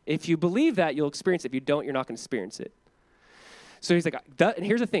 If you believe that, you'll experience it. If you don't, you're not going to experience it. So he's like, and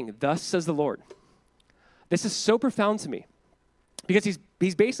here's the thing, thus says the Lord. This is so profound to me because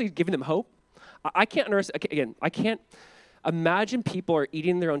he's basically giving them hope. I can't understand, again, I can't imagine people are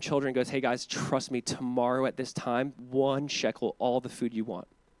eating their own children and goes, hey guys, trust me, tomorrow at this time, 1 shekel, all the food you want.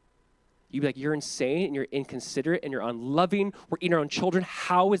 You'd be like, you're insane and you're inconsiderate and you're unloving. We're eating our own children.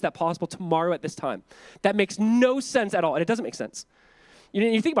 How is that possible tomorrow at this time? That makes no sense at all. And it doesn't make sense.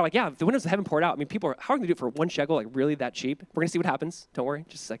 You think about like, yeah, if the windows of heaven poured out, people are, how are they going to do it for 1 shekel? Like really that cheap? We're going to see what happens. Don't worry,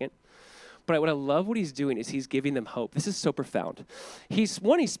 just a second. But what I love what he's doing is he's giving them hope. This is so profound. He's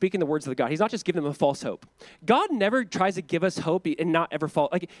speaking the words of the God. He's not just giving them a false hope. God never tries to give us hope and not ever fall.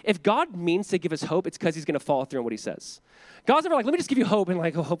 Like if God means to give us hope, it's because he's going to follow through on what he says. God's never like, let me just give you hope and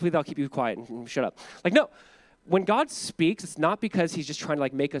like, oh, hopefully that'll keep you quiet and shut up. Like, no. When God speaks, it's not because he's just trying to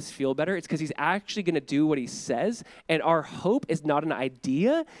like make us feel better. It's because he's actually going to do what he says. And our hope is not an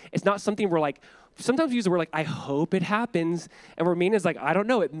idea. It's not something we're like, sometimes we use the word like, I hope it happens. And what we mean is like, I don't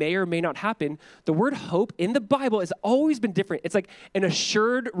know, it may or may not happen. The word hope in the Bible has always been different. It's like an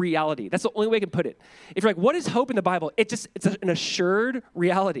assured reality. That's the only way I can put it. If you're like, what is hope in the Bible? It's an assured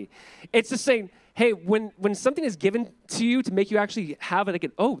reality. It's just saying, hey, when something is given to you to make you actually have it,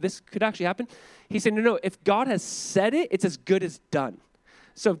 like, oh, this could actually happen. He said, no, if God has said it, it's as good as done.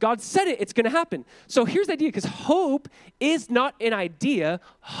 So if God said it, it's going to happen. So here's the idea, because hope is not an idea.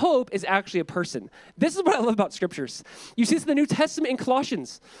 Hope is actually a person. This is what I love about scriptures. You see this in the New Testament in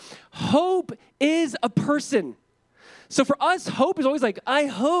Colossians. Hope is a person. So for us, hope is always like, I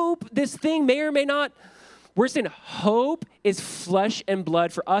hope this thing may or may not. We're saying hope is flesh and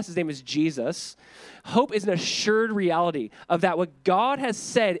blood. For us, his name is Jesus. Hope is an assured reality of that what God has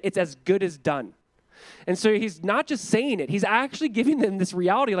said, it's as good as done. And so he's not just saying it. He's actually giving them this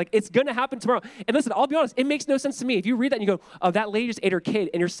reality, like it's going to happen tomorrow. And listen, I'll be honest, it makes no sense to me. If you read that and you go, oh, that lady just ate her kid,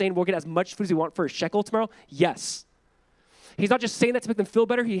 and you're saying we'll get as much food as we want for a shekel tomorrow? Yes. He's not just saying that to make them feel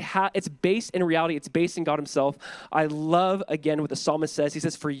better. It's based in reality. It's based in God himself. I love, again, what the psalmist says. He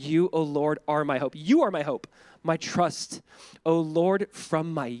says, for you, O Lord, are my hope. You are my hope, my trust, O Lord,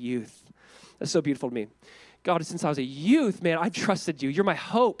 from my youth. That's so beautiful to me. God, since I was a youth, man, I've trusted you. You're my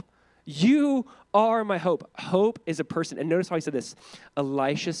hope. You are my hope. Hope is a person. And notice how he said this.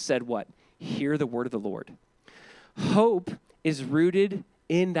 Elisha said what? Hear the word of the Lord. Hope is rooted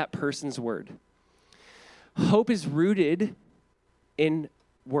in that person's word. Hope is rooted in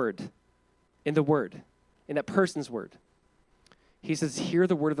word, in the word, in that person's word. He says, hear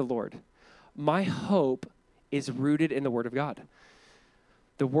the word of the Lord. My hope is rooted in the word of God.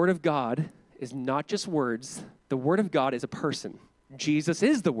 The word of God is not just words. The word of God is a person. Jesus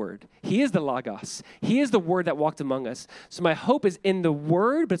is the word. He is the Logos. He is the word that walked among us. So my hope is in the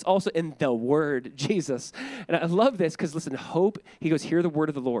word, but it's also in the word, Jesus. And I love this because, listen, hope, he goes, hear the word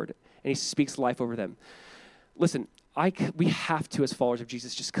of the Lord, and he speaks life over them. Listen, we have to, as followers of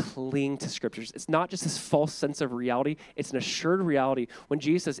Jesus, just cling to scriptures. It's not just this false sense of reality. It's an assured reality. When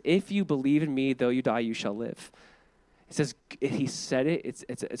Jesus says, if you believe in me, though you die, you shall live. It says, if he said it,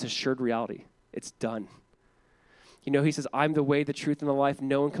 it's assured reality. It's done. You know, he says, I'm the way, the truth, and the life.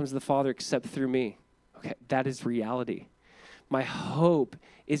 No one comes to the Father except through me. Okay, that is reality. My hope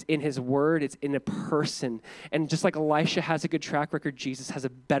is in his word. It's in a person. And just like Elisha has a good track record, Jesus has a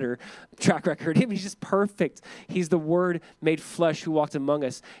better track record. He's just perfect. He's the word made flesh who walked among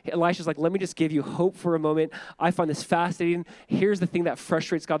us. Elisha's like, let me just give you hope for a moment. I find this fascinating. Here's the thing that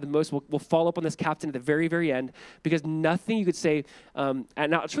frustrates God the most. We'll follow up on this captain at the very, very end, because nothing you could say, and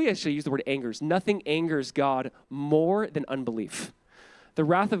now it's really actually use the word angers. Nothing angers God more than unbelief. The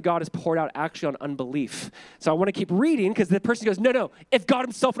wrath of God is poured out actually on unbelief. So I want to keep reading because the person goes, no, if God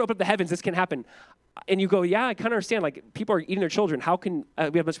himself would open up the heavens, this can happen. And you go, yeah, I kind of understand. Like, people are eating their children. How can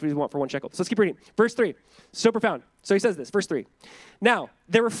we have much food we want for one shekel? So let's keep reading. Verse 3, so profound. So he says this, verse 3. Now,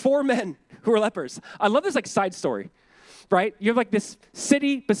 there were 4 men who were lepers. I love this like side story, right? You have like this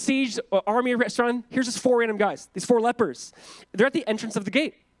city, besieged, army surrounded. Here's just 4 random guys, these 4 lepers. They're at the entrance of the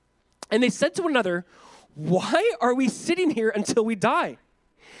gate. And they said to one another, why are we sitting here until we die?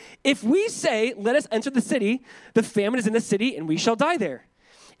 If we say, let us enter the city, the famine is in the city, and we shall die there.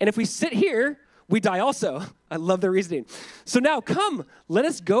 And if we sit here, we die also. I love their reasoning. So now come, let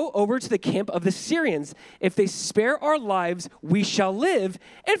us go over to the camp of the Syrians. If they spare our lives, we shall live.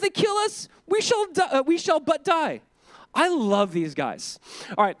 And if they kill us, we shall but die. I love these guys.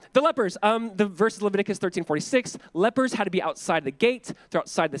 All right, the lepers. The verse is Leviticus 13:46. Lepers had to be outside the gate. They're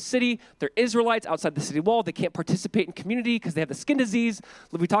outside the city. They're Israelites outside the city wall. They can't participate in community because they have the skin disease.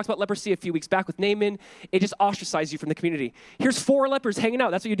 We talked about leprosy a few weeks back with Naaman. It just ostracized you from the community. Here's 4 lepers hanging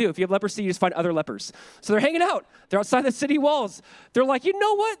out. That's what you do. If you have leprosy, you just find other lepers. So they're hanging out. They're outside the city walls. They're like, you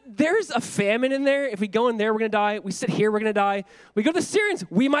know what? There's a famine in there. If we go in there, we're going to die. We sit here, we're going to die. We go to the Syrians,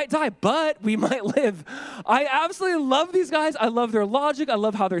 we might die, but we might live. I absolutely love these guys. I love their logic. I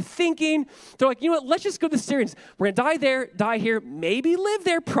love how they're thinking. They're like, you know what? Let's just go to the Syrians. We're going to die there, die here, maybe live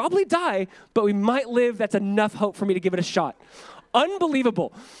there, probably die, but we might live. That's enough hope for me to give it a shot.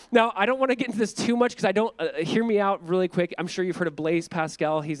 Unbelievable. Now, I don't want to get into this too much because I don't, hear me out really quick. I'm sure you've heard of Blaise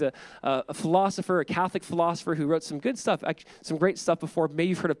Pascal. He's a philosopher, a Catholic philosopher who wrote some good stuff, some great stuff before. Maybe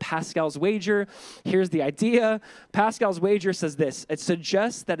you've heard of Pascal's wager. Here's the idea. Pascal's wager says this. It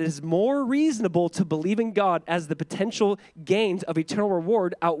suggests that it is more reasonable to believe in God as the potential gains of eternal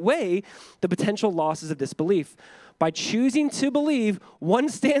reward outweigh the potential losses of disbelief. By choosing to believe, one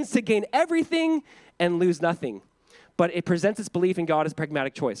stands to gain everything and lose nothing. But it presents its belief in God as a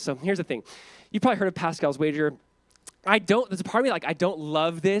pragmatic choice. So here's the thing. You've probably heard of Pascal's wager. There's a part of me like, I don't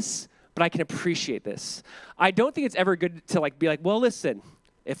love this, but I can appreciate this. I don't think it's ever good to be like, well, listen,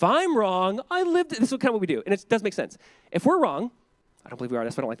 if I'm wrong, this is kind of what we do. And it does make sense. If we're wrong, I don't believe we are,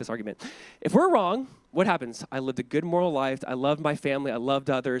 that's why I don't like this argument. If we're wrong, what happens? I lived a good moral life. I loved my family. I loved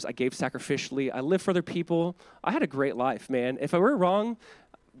others. I gave sacrificially. I lived for other people. I had a great life, man. If I were wrong,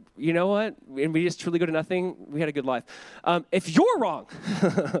 you know what? And we just truly go to nothing. We had a good life. If you're wrong,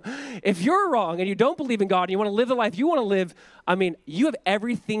 if you're wrong and you don't believe in God and you want to live the life you want to live, I mean, you have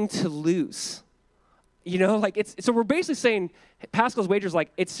everything to lose. You know, like so we're basically saying, Pascal's wager is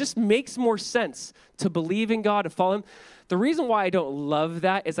like, it just makes more sense to believe in God, to follow him. The reason why I don't love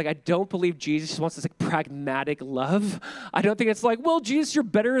that is like, I don't believe Jesus just wants this like pragmatic love. I don't think it's like, well, Jesus, you're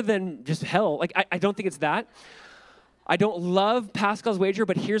better than just hell. Like, I don't think it's that. I don't love Pascal's wager,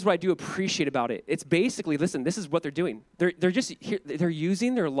 but here's what I do appreciate about it. It's basically, listen, this is what they're doing. They're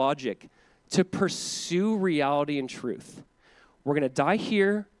using their logic to pursue reality and truth. We're going to die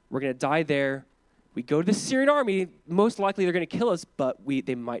here. We're going to die there. We go to the Syrian army, most likely they're going to kill us, but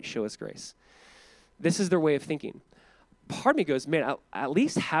they might show us grace. This is their way of thinking. Part of me goes, man, at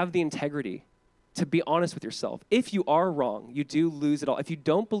least have the integrity to be honest with yourself. If you are wrong, you do lose it all. If you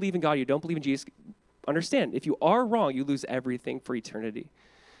don't believe in God, you don't believe in Jesus, understand, if you are wrong, you lose everything for eternity.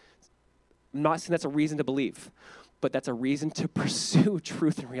 I'm not saying that's a reason to believe, but that's a reason to pursue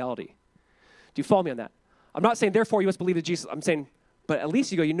truth and reality. Do you follow me on that? I'm not saying, therefore, you must believe in Jesus. I'm saying, but at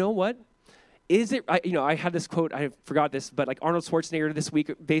least you go, you know what? Is it, I had this quote, I forgot this, but like Arnold Schwarzenegger this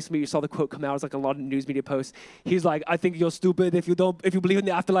week, basically you saw the quote come out, it was like a lot of news media posts. He's like, I think you're stupid if you believe in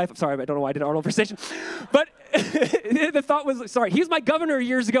the afterlife. I'm sorry, I don't know why I did an Arnold impersonation. But the thought was, sorry, he was my governor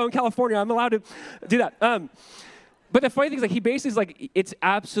years ago in California. I'm allowed to do that. But the funny thing is, like, he basically is like, it's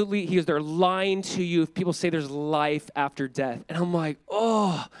absolutely, they're lying to you if people say there's life after death. And I'm like,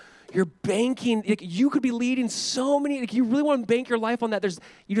 oh, you're banking, like, you could be leading so many, like, you really want to bank your life on that.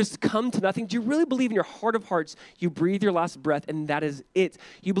 You just come to nothing. Do you really believe in your heart of hearts you breathe your last breath and that is it?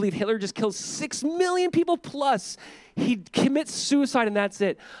 You believe Hitler just killed 6 million people plus? He commits suicide and that's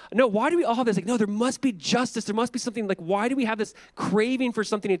it. No, why do we all have this? Like, no, there must be justice. There must be something, like, why do we have this craving for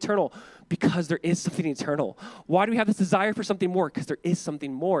something eternal? Because there is something eternal. Why do we have this desire for something more? Because there is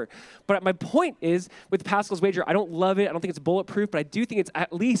something more. But my point is, with Pascal's wager, I don't love it. I don't think it's bulletproof, but I do think it's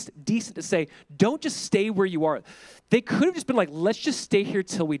at least decent to say, don't just stay where you are. They could have just been like, let's just stay here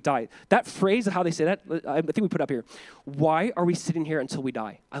till we die. That phrase of how they say that, I think we put up here. Why are we sitting here until we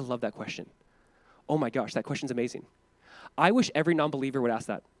die? I love that question. Oh my gosh, that question's amazing. I wish every non-believer would ask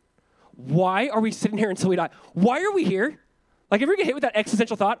that. Why are we sitting here until we die? Why are we here? Like, if you get hit with that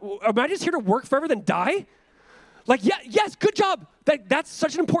existential thought, am I just here to work forever then die? Like, yeah, yes, good job. That's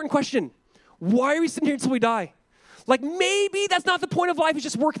such an important question. Why are we sitting here until we die? Like, maybe that's not the point of life, it's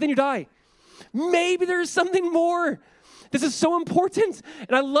just work, then you die. Maybe there is something more. This is so important.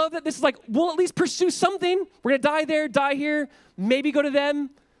 And I love that this is like, we'll at least pursue something. We're going to die there, die here, maybe go to them.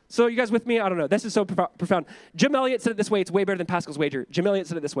 So you guys with me? I don't know. This is so profound. Jim Elliott said it this way. It's way better than Pascal's wager. Jim Elliott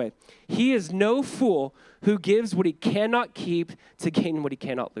said it this way. He is no fool who gives what he cannot keep to gain what he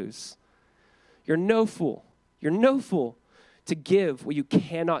cannot lose. You're no fool. You're no fool to give what you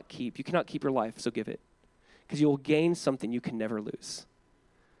cannot keep. You cannot keep your life, so give it. Because you will gain something you can never lose.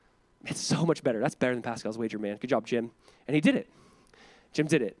 It's so much better. That's better than Pascal's wager, man. Good job, Jim. And he did it. Jim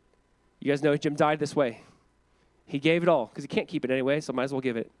did it. You guys know Jim died this way. He gave it all because he can't keep it anyway, so might as well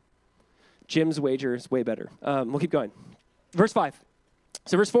give it. Jim's wager is way better. We'll keep going. Verse 5.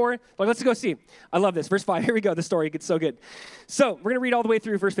 So verse 4, like, let's go see. I love this. Verse 5, here we go. The story gets so good. So we're going to read all the way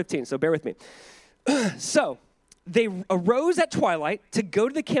through verse 15, so bear with me. So they arose at twilight to go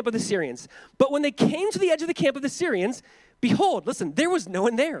to the camp of the Syrians. But when they came to the edge of the camp of the Syrians, behold, listen, there was no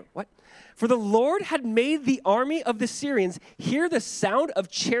one there. What? For the Lord had made the army of the Syrians hear the sound of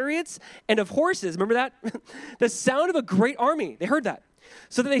chariots and of horses. Remember that? The sound of a great army. They heard that.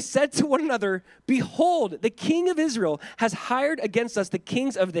 So that they said to one another, behold, the king of Israel has hired against us the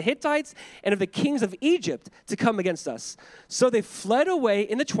kings of the Hittites and of the kings of Egypt to come against us. So they fled away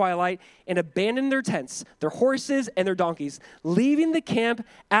in the twilight and abandoned their tents, their horses, and their donkeys, leaving the camp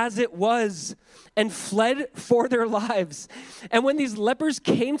as it was, and fled for their lives. And when these lepers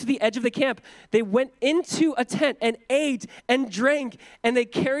came to the edge of the camp, they went into a tent and ate and drank, and they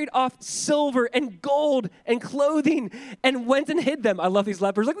carried off silver and gold and clothing and went and hid them. I love these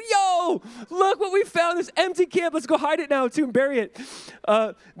lepers. Like, yo, look what we found, this empty camp. Let's go hide it now too and bury it.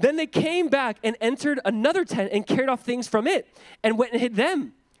 Then they came back and entered another tent and carried off things from it and went and hid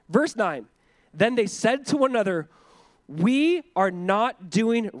them. Verse 9, then they said to one another, we are not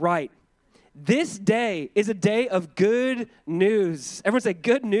doing right. This day is a day of good news. Everyone say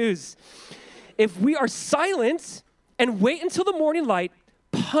good news. If we are silent and wait until the morning light,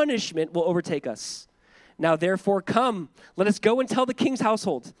 punishment will overtake us. Now therefore come, let us go and tell the king's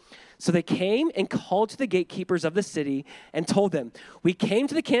household. So they came and called to the gatekeepers of the city and told them, we came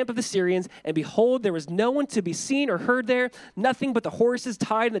to the camp of the Syrians, and behold, there was no one to be seen or heard there, nothing but the horses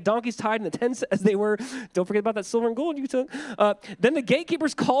tied and the donkeys tied and the tents as they were. Don't forget about that silver and gold you took. Then the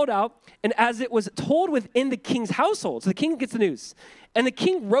gatekeepers called out, and as it was told within the king's household, so the king gets the news. And the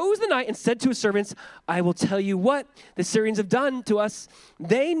king rose the night and said to his servants, I will tell you what the Syrians have done to us.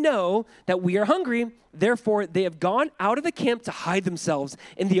 They know that we are hungry. Therefore, they have gone out of the camp to hide themselves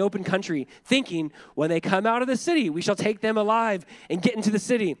in the open country, thinking, when they come out of the city, we shall take them alive and get into the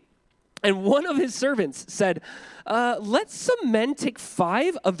city. And one of his servants said, let some men take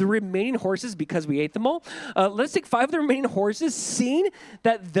 5 of the remaining horses because we ate them all. Let's take 5 of the remaining horses, seeing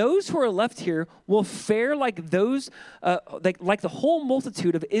that those who are left here will fare like those, like the whole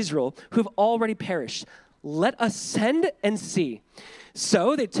multitude of Israel who have already perished. Let us send and see.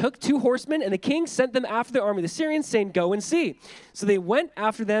 So they took 2 horsemen, and the king sent them after the army of the Syrians, saying, go and see. So they went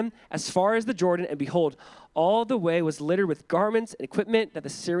after them as far as the Jordan, and behold, all the way was littered with garments and equipment that the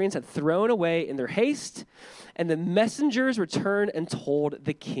Syrians had thrown away in their haste. And the messengers returned and told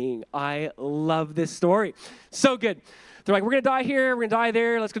the king. I love this story. So good. They're like, we're going to die here. We're going to die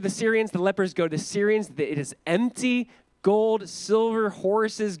there. Let's go to the Syrians. The lepers go to the Syrians. It is empty. Gold, silver,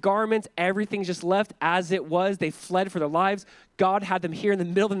 horses, garments, everything's just left as it was. They fled for their lives. God had them here in the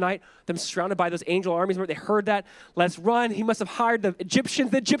middle of the night, them surrounded by those angel armies. They heard that. Let's run. He must have hired the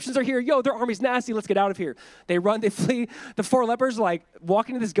Egyptians. The Egyptians are here. Yo, their army's nasty. Let's get out of here. They run. They flee. The 4 lepers are like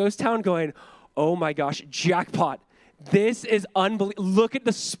walking to this ghost town going, oh my gosh, jackpot. This is unbelievable. Look at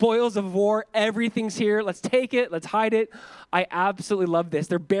the spoils of war. Everything's here. Let's take it. Let's hide it. I absolutely love this.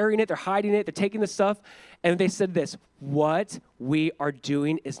 They're burying it. They're hiding it. They're taking the stuff. And they said this, what we are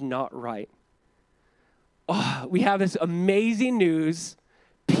doing is not right. Oh, we have this amazing news.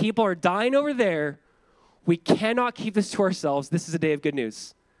 People are dying over there. We cannot keep this to ourselves. This is a day of good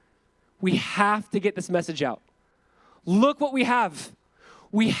news. We have to get this message out. Look what we have.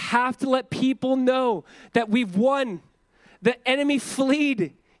 We have to let people know that we've won. The enemy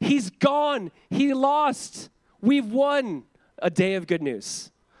fled. He's gone. He lost. We've won. A day of good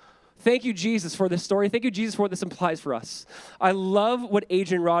news. Thank you, Jesus, for this story. Thank you, Jesus, for what this implies for us. I love what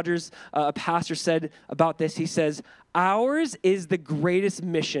Adrian Rogers, a pastor, said about this. He says, ours is the greatest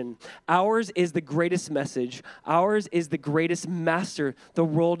mission. Ours is the greatest message. Ours is the greatest master the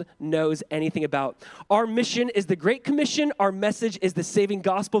world knows anything about. Our mission is the Great Commission. Our message is the saving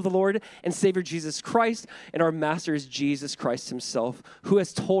gospel of the Lord and Savior Jesus Christ. And our master is Jesus Christ himself, who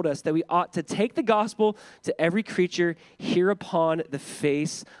has told us that we ought to take the gospel to every creature here upon the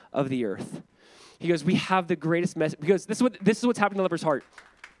face of the earth. He goes, we have the greatest message. Because this is what's happening in the leper's heart.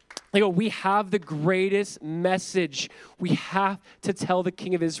 They go, we have the greatest message. We have to tell the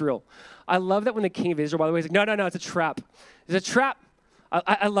king of Israel. I love that when the king of Israel, by the way, is like, no, it's a trap. It's a trap.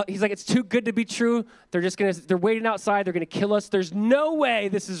 He's like, it's too good to be true. They're waiting outside. They're going to kill us. There's no way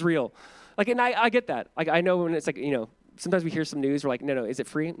this is real. Like, and I get that. Like, I know when it's like, sometimes we hear some news. We're like, no, is it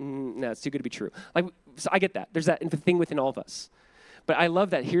free? No, it's too good to be true. Like, so I get that. There's that thing within all of us. But I love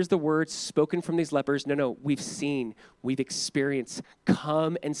that. Here's the words spoken from these lepers. No, we've seen, we've experienced.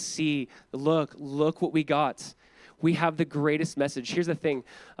 Come and see. Look what we got. We have the greatest message. Here's the thing.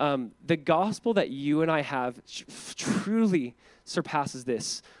 The gospel that you and I have truly surpasses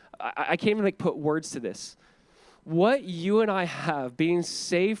this. I can't even put words to this. What you and I have, being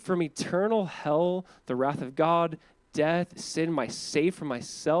saved from eternal hell, the wrath of God, death, sin, saved from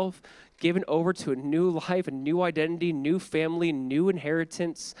myself, given over to a new life, a new identity, new family, new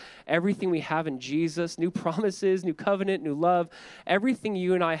inheritance, everything we have in Jesus, new promises, new covenant, new love, everything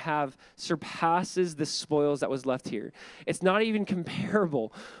you and I have surpasses the spoils that was left here. It's not even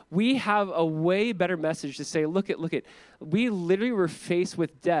comparable. We have a way better message to say, look at, we literally were faced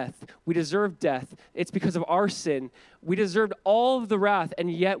with death. We deserve death. It's because of our sin. We deserved all of the wrath,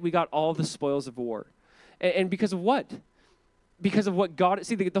 and yet we got all of the spoils of war. And because of what? Because of what God,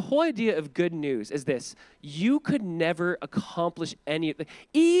 see, the whole idea of good news is this. You could never accomplish any of the,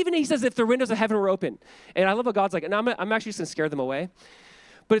 even he says if the windows of heaven were open. And I love what God's like, and I'm actually just going to scare them away.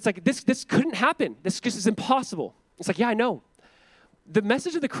 But it's like, this couldn't happen. This just is impossible. It's like, yeah, I know. The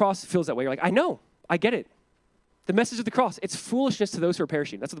message of the cross feels that way. You're like, I know. I get it. The message of the cross, it's foolishness to those who are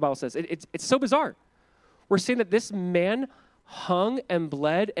perishing. That's what the Bible says. It's so bizarre. We're saying that this man hung and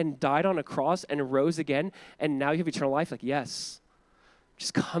bled and died on a cross and rose again, and now you have eternal life? Like, yes.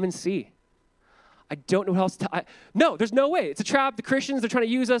 Just come and see. I don't know what else to... No, there's no way. It's a trap. The Christians, they're trying to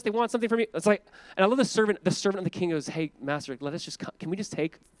use us. They want something from you. It's like, and I love the servant of the king goes, hey, master, let us just come. Can we just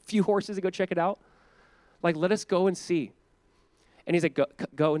take a few horses and go check it out? Like, let us go and see. And he's like,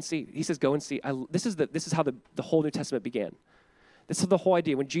 go and see. He says, go and see. This is how the whole New Testament began. This is the whole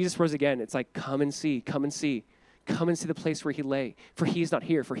idea. When Jesus rose again, it's like, come and see, come and see. Come and see the place where he lay, for he is not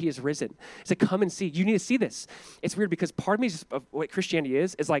here, for he is risen. It's like, come and see. You need to see this. It's weird because part of me is just, of what Christianity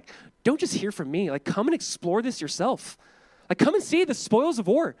is like, don't just hear from me. Like, come and explore this yourself. Like, come and see the spoils of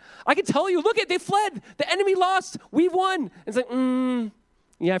war. I can tell you, look at, they fled. The enemy lost. We won. And it's like,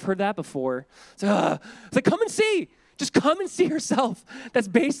 yeah, I've heard that before. It's like, come and see. Just come and see yourself. That's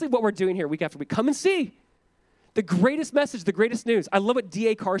basically what we're doing here week after week. Come and see. The greatest message, the greatest news. I love what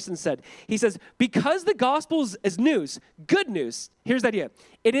D.A. Carson said. He says, because the gospel is news, good news, here's the idea.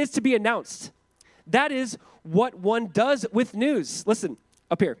 It is to be announced. That is what one does with news. Listen,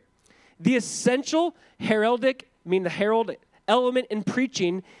 up here. The essential heraldic, the herald element in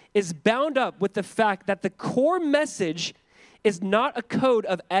preaching is bound up with the fact that the core message is not a code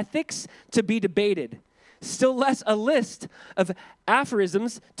of ethics to be debated, still less a list of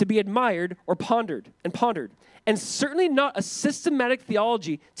aphorisms to be admired or pondered, and certainly not a systematic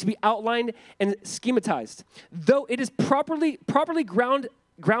theology to be outlined and schematized. Though it is properly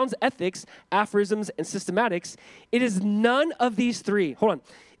grounds ethics, aphorisms, and systematics, it is none of these three. Hold on.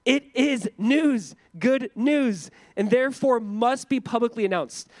 It is news, good news, and therefore must be publicly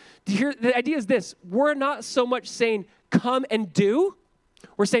announced. The idea is this. We're not so much saying, come and do.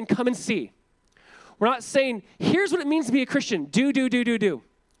 We're saying, come and see. We're not saying, here's what it means to be a Christian. Do.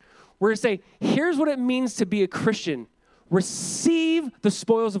 We're going to say, here's what it means to be a Christian. Receive the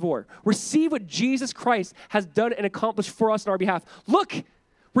spoils of war. Receive what Jesus Christ has done and accomplished for us on our behalf. Look,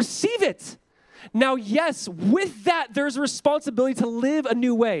 receive it. Now, yes, with that, there's a responsibility to live a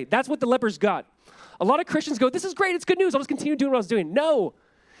new way. That's what the lepers got. A lot of Christians go, this is great, it's good news, I'll just continue doing what I was doing. No,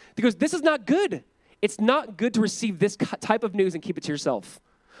 because this is not good. It's not good to receive this type of news and keep it to yourself.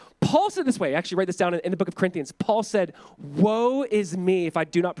 Paul said this way, actually write this down in the book of Corinthians. Paul said, woe is me if I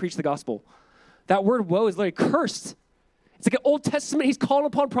do not preach the gospel. That word woe is literally cursed. It's like an Old Testament, he's calling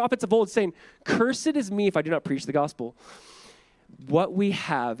upon prophets of old saying, cursed is me if I do not preach the gospel. What we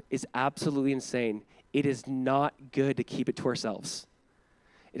have is absolutely insane. It is not good to keep it to ourselves.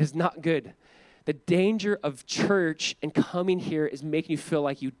 It is not good. The danger of church and coming here is making you feel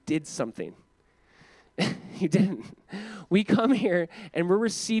like you did something. You didn't. We come here and we're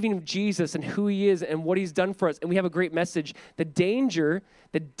receiving Jesus and who he is and what he's done for us, and we have a great message. The danger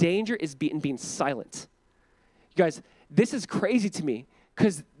is being silent. You guys, this is crazy to me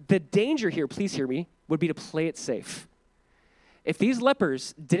because the danger here, please hear me, would be to play it safe. If these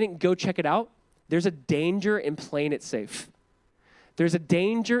lepers didn't go check it out, there's a danger in playing it safe. There's a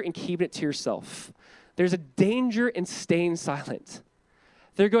danger in keeping it to yourself. There's a danger in staying silent.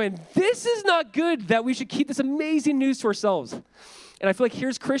 They're going, this is not good that we should keep this amazing news to ourselves. And I feel like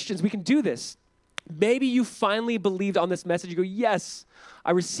here's Christians, we can do this. Maybe you finally believed on this message. You go, yes,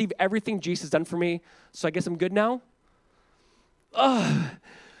 I received everything Jesus has done for me, so I guess I'm good now.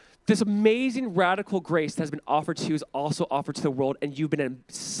 This amazing radical grace that has been offered to you is also offered to the world, and you've been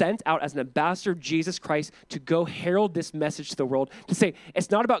sent out as an ambassador of Jesus Christ to go herald this message to the world, to say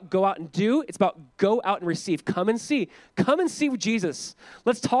it's not about go out and do, it's about go out and receive. Come and see with Jesus.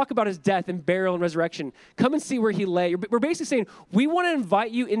 Let's talk about his death and burial and resurrection. Come and see where he lay. We're basically saying we want to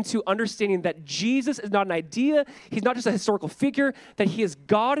invite you into understanding that Jesus is not an idea, he's not just a historical figure, that he is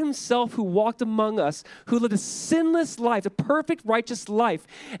God himself who walked among us, who lived a sinless life, a perfect righteous life,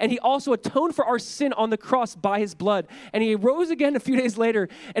 and he also atoned for our sin on the cross by his blood. And he rose again a few days later.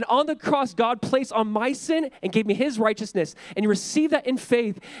 And on the cross, God placed on my sin and gave me his righteousness. And you receive that in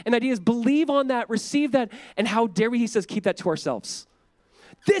faith. And the idea is believe on that, receive that. And how dare we, he says, keep that to ourselves.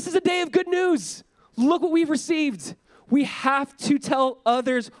 This is a day of good news. Look what we've received. We have to tell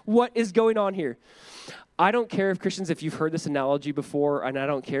others what is going on here. I don't care if Christians, if you've heard this analogy before, and I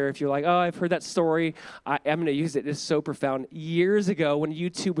don't care if you're like, oh, I've heard that story. I'm going to use it. It's so profound. Years ago, when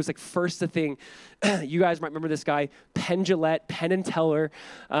YouTube was like first a thing, you guys might remember this guy, Penn and Teller.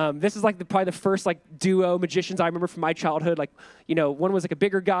 This is like probably the first like duo magicians I remember from my childhood. Like, you know, one was like a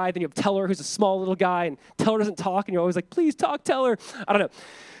bigger guy, then you have Teller, who's a small little guy, and Teller doesn't talk, and you're always like, please talk, Teller. I don't know.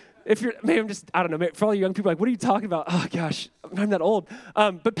 If you're, maybe I'm just, I don't know, for all you young people, like, what are you talking about? Oh, gosh, I'm that old.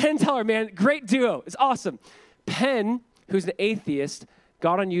 But Penn and Teller, man, great duo. It's awesome. Penn, who's an atheist,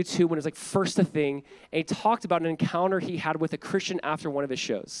 got on YouTube when it was like first a thing, and he talked about an encounter he had with a Christian after one of his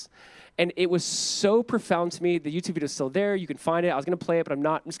shows. And it was so profound to me. The YouTube video is still there. You can find it. I was going to play it, but I'm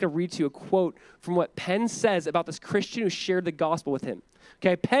not. I'm just going to read to you a quote from what Penn says about this Christian who shared the gospel with him.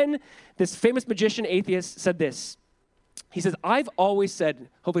 Okay, Penn, this famous magician atheist, said this. He says, I've always said,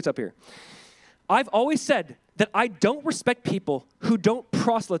 hopefully it's up here. I've always said that I don't respect people who don't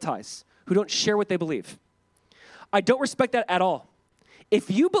proselytize, who don't share what they believe. I don't respect that at all. If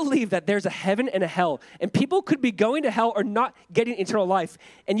you believe that there's a heaven and a hell, and people could be going to hell or not getting eternal life,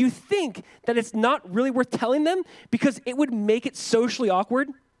 and you think that it's not really worth telling them because it would make it socially awkward,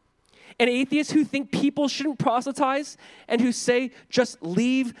 and atheists who think people shouldn't proselytize and who say, just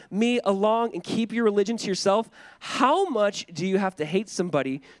leave me alone and keep your religion to yourself, how much do you have to hate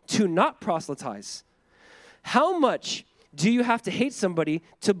somebody to not proselytize? How much do you have to hate somebody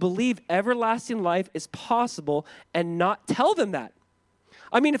to believe everlasting life is possible and not tell them that?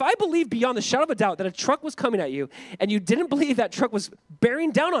 I mean, if I believe beyond the shadow of a doubt that a truck was coming at you and you didn't believe that truck was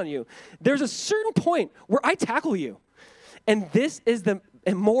bearing down on you, there's a certain point where I tackle you. And this is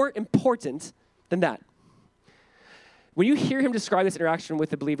more important than that. When you hear him describe this interaction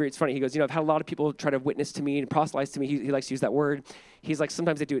with the believer, it's funny. He goes, I've had a lot of people try to witness to me and proselytize to me. He likes to use that word. He's like,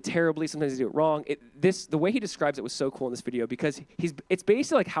 sometimes they do it terribly, sometimes they do it wrong. The way he describes it was so cool in this video because it's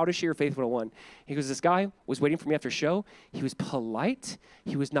basically like how to share your faith 101. He goes, this guy was waiting for me after a show. He was polite.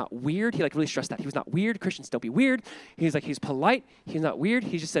 He was not weird. He really stressed that. He was not weird. Christians don't be weird. He's like, he's polite. He's not weird.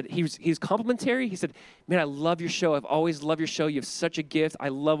 He just said, he's complimentary. He said, man, I love your show. I've always loved your show. You have such a gift. I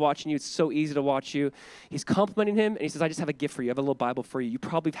love watching you. It's so easy to watch you. He's complimenting him, and he says, I just have a gift for you. I have a little Bible for you. You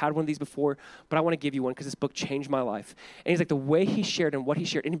probably have had one of these before, but I want to give you one because this book changed my life. And he's like, the way he shared and what he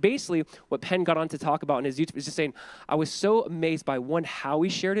shared, and basically what Penn got on to talk about in his YouTube is just saying, I was so amazed by one, how he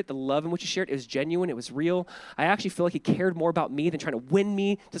shared it, the love in which he shared it. It was genuine. It was real. I actually feel like he cared more about me than trying to win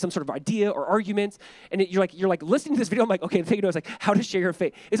me to some sort of idea or argument. And you're like listening to this video. I'm like, okay, take notes, like how to share your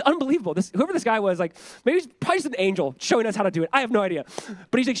faith. It's unbelievable. Whoever this guy was, like maybe he's probably just an angel showing us how to do it. I have no idea.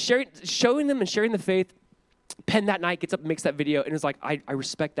 But he's like showing them and sharing the faith. Penn that night gets up and makes that video and is like, I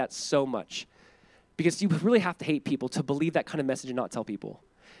respect that so much. Because you really have to hate people to believe that kind of message and not tell people.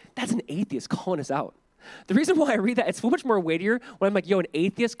 That's an atheist calling us out. The reason why I read that, it's so much more weightier when I'm like, an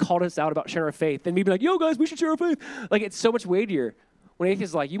atheist called us out about sharing our faith than me being like, guys, we should share our faith. Like, it's so much weightier when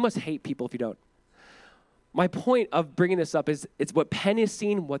atheists are like, you must hate people if you don't. My point of bringing this up is it's what Penn is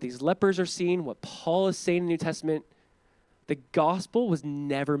seeing, what these lepers are seeing, what Paul is saying in the New Testament. The gospel was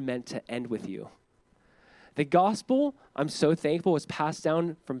never meant to end with you. The gospel, I'm so thankful, was passed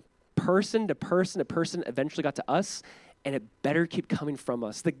down from person to person to person, eventually got to us, and it better keep coming from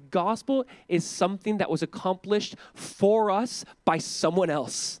us. The gospel is something that was accomplished for us by someone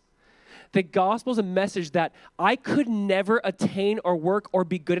else. The gospel is a message that I could never attain or work or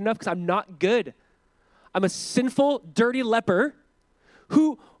be good enough because I'm not good. I'm a sinful, dirty leper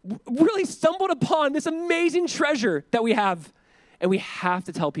who really stumbled upon this amazing treasure that we have, and we have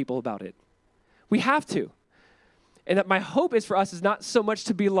to tell people about it. We have to. And that my hope is for us is not so much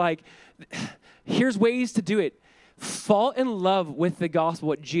to be like, here's ways to do it. Fall in love with the gospel,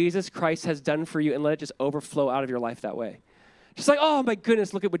 what Jesus Christ has done for you, and let it just overflow out of your life that way. Just like, oh my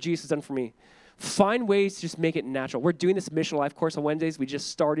goodness, look at what Jesus has done for me. Find ways to just make it natural. We're doing this Mission Life course on Wednesdays. We just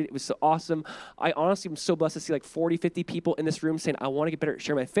started. It was so awesome. I honestly am so blessed to see like 40, 50 people in this room saying, I want to get better at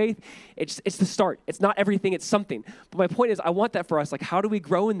sharing my faith. It's the start. It's not everything. It's something. But my point is, I want that for us. Like, how do we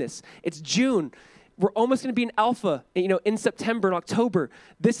grow in this? It's June. We're almost going to be in Alpha, in September and October.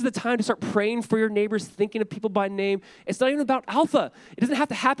 This is the time to start praying for your neighbors, thinking of people by name. It's not even about Alpha. It doesn't have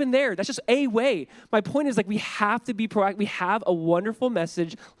to happen there. That's just a way. My point is, like, we have to be proactive. We have a wonderful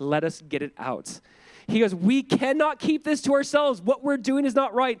message. Let us get it out. He goes, we cannot keep this to ourselves. What we're doing is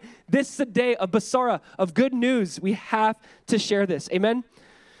not right. This is a day of Basara, of good news. We have to share this. Amen?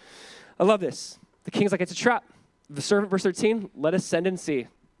 I love this. The king's like, it's a trap. The servant, verse 13, let us send and see.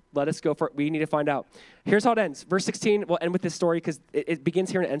 Let us go for it. We need to find out. Here's how it ends. Verse 16, we'll end with this story because it begins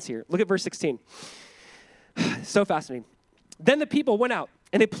here and ends here. Look at verse 16. So fascinating. Then the people went out,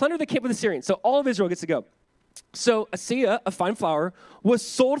 and they plundered the camp of the Syrians. So all of Israel gets to go. So a seah of fine flour was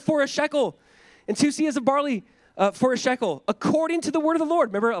sold for a shekel, and 2 seahs of barley for a shekel, according to the word of the Lord.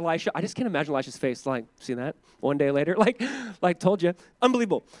 Remember Elisha? I just can't imagine Elisha's face. Like, see that? One day later, like told you.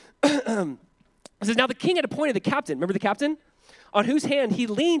 Unbelievable. It says, now the king had appointed the captain. Remember the captain? On whose hand he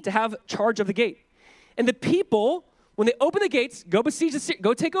leaned to have charge of the gate. And the people, when they opened the gates, go besiege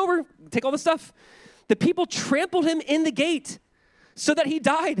go take over, take all the stuff. The people trampled him in the gate so that he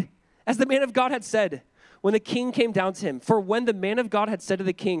died, as the man of God had said, when the king came down to him. For when the man of God had said to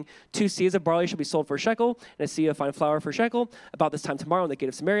the king, 2 seahs of barley shall be sold for a shekel, and a seah of fine flour for a shekel, about this time tomorrow in the gate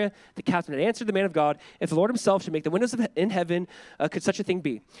of Samaria, the captain had answered the man of God, if the Lord himself should make the windows in heaven, could such a thing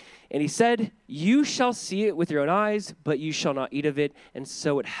be? And he said, you shall see it with your own eyes, but you shall not eat of it. And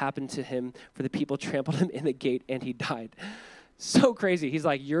so it happened to him, for the people trampled him in the gate, and he died. So crazy. He's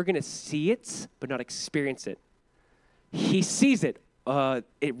like, you're going to see it, but not experience it. He sees it.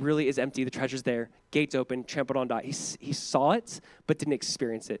 It really is empty. The treasure's there. Gates open, trampled on, died. He saw it, but didn't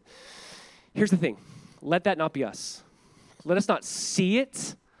experience it. Here's the thing. Let that not be us. Let us not see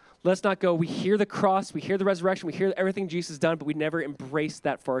it. Let us not go, we hear the cross, we hear the resurrection, we hear everything Jesus has done, but we never embrace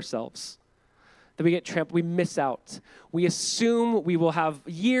that for ourselves. That we get trampled, we miss out. We assume we will have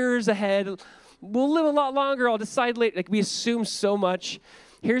years ahead. We'll live a lot longer. I'll decide later. Like, we assume so much.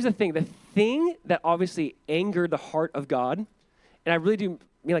 Here's the thing that obviously angered the heart of God, and I really do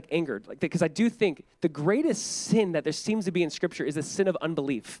mean like angered, like, because I do think the greatest sin that there seems to be in Scripture is the sin of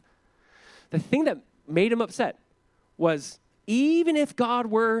unbelief. The thing that made him upset was, even if God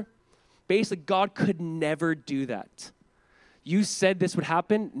were, basically God could never do that. You said this would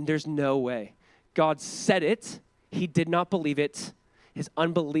happen, and there's no way. God said it. He did not believe it. His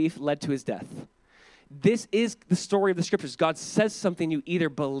unbelief led to his death. This is the story of the Scriptures. God says something, you either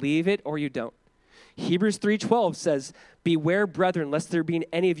believe it or you don't. Hebrews 3:12 says, beware, brethren, lest there be in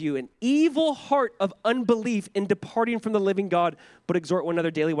any of you an evil heart of unbelief in departing from the living God, but exhort one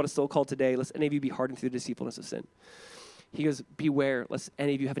another daily, what is still called today, lest any of you be hardened through the deceitfulness of sin. He goes, beware, lest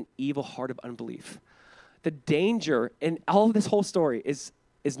any of you have an evil heart of unbelief. The danger in all of this whole story is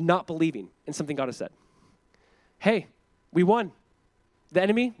not believing in something God has said. Hey, we won. The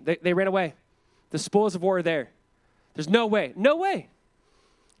enemy, they ran away. The spoils of war are there. There's no way. You're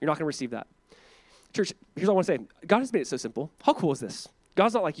not going to receive that. Church, here's what I want to say. God has made it so simple. How cool is this?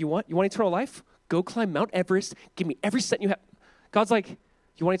 God's not like, you want eternal life? Go climb Mount Everest. Give me every cent you have. God's like,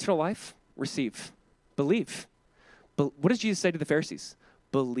 you want eternal life? Receive. Believe. What does Jesus say to the Pharisees?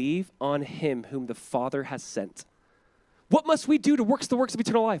 Believe on him whom the Father has sent. What must we do to work the works of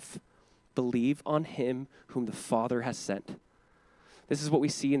eternal life? Believe on him whom the Father has sent. This is what we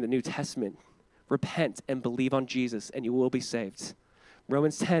see in the New Testament. Repent and believe on Jesus, and you will be saved.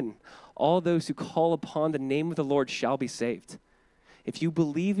 Romans 10, all those who call upon the name of the Lord shall be saved. If you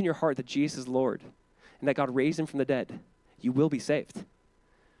believe in your heart that Jesus is Lord and that God raised him from the dead, you will be saved.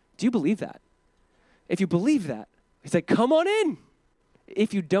 Do you believe that? If you believe that, he's like, come on in.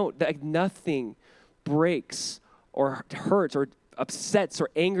 If you don't, like, nothing breaks or hurts or upsets or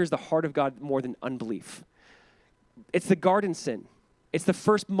angers the heart of God more than unbelief. It's the garden sin. It's the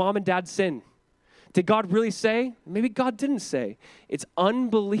first mom and dad sin. Did God really say? Maybe God didn't say. It's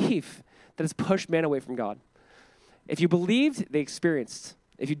unbelief that has pushed man away from God. If you believed, they experienced.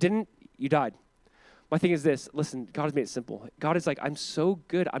 If you didn't, you died. My thing is this. Listen, God has made it simple. God is like, I'm so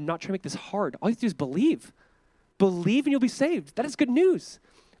good. I'm not trying to make this hard. All you have to do is believe. Believe and you'll be saved. That is good news.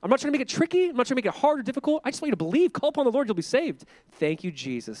 I'm not trying to make it tricky. I'm not trying to make it hard or difficult. I just want you to believe. Call upon the Lord. You'll be saved. Thank you,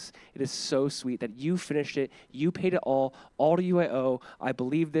 Jesus. It is so sweet that you finished it. You paid it all. All to you I owe. I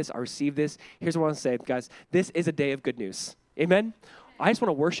believe this. I receive this. Here's what I want to say, guys. This is a day of good news. Amen? I just want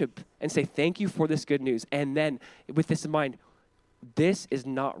to worship and say thank you for this good news. And then with this in mind, this is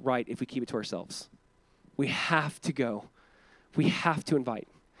not right if we keep it to ourselves. We have to go. We have to invite.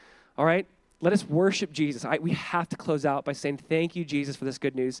 All right? Let us worship Jesus. We have to close out by saying, thank you, Jesus, for this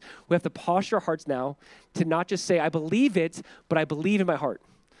good news. We have to posture our hearts now to not just say, I believe it, but I believe in my heart.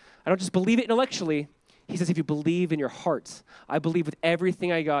 I don't just believe it intellectually. He says, if you believe in your heart, I believe with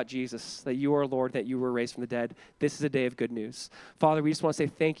everything I got, Jesus, that you are Lord, that you were raised from the dead. This is a day of good news. Father, we just want to say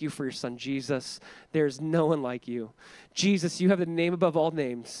thank you for your son, Jesus. There's no one like you. Jesus, you have the name above all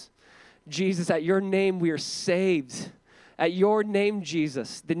names. Jesus, at your name we are saved. At your name,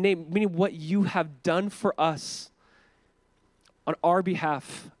 Jesus, the name, meaning what you have done for us on our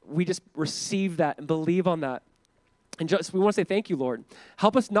behalf, we just receive that and believe on that. And just, we want to say thank you, Lord.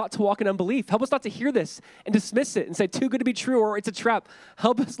 Help us not to walk in unbelief. Help us not to hear this and dismiss it and say, too good to be true, or it's a trap.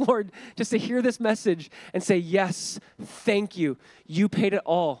 Help us, Lord, just to hear this message and say, yes, thank you. You paid it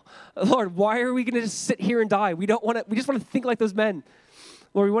all. Lord, why are we going to just sit here and die? We just want to think like those men.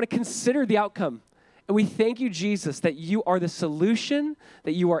 Lord, we want to consider the outcome. And we thank you, Jesus, that you are the solution,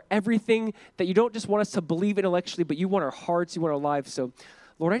 that you are everything, that you don't just want us to believe intellectually, but you want our hearts, you want our lives. So,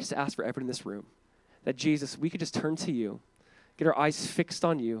 Lord, I just ask for everyone in this room that, Jesus, we could just turn to you, get our eyes fixed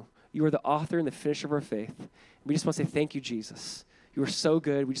on you. You are the author and the finisher of our faith. And we just want to say thank you, Jesus. You are so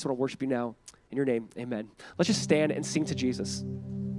good. We just want to worship you now. In your name, amen. Let's just stand and sing to Jesus.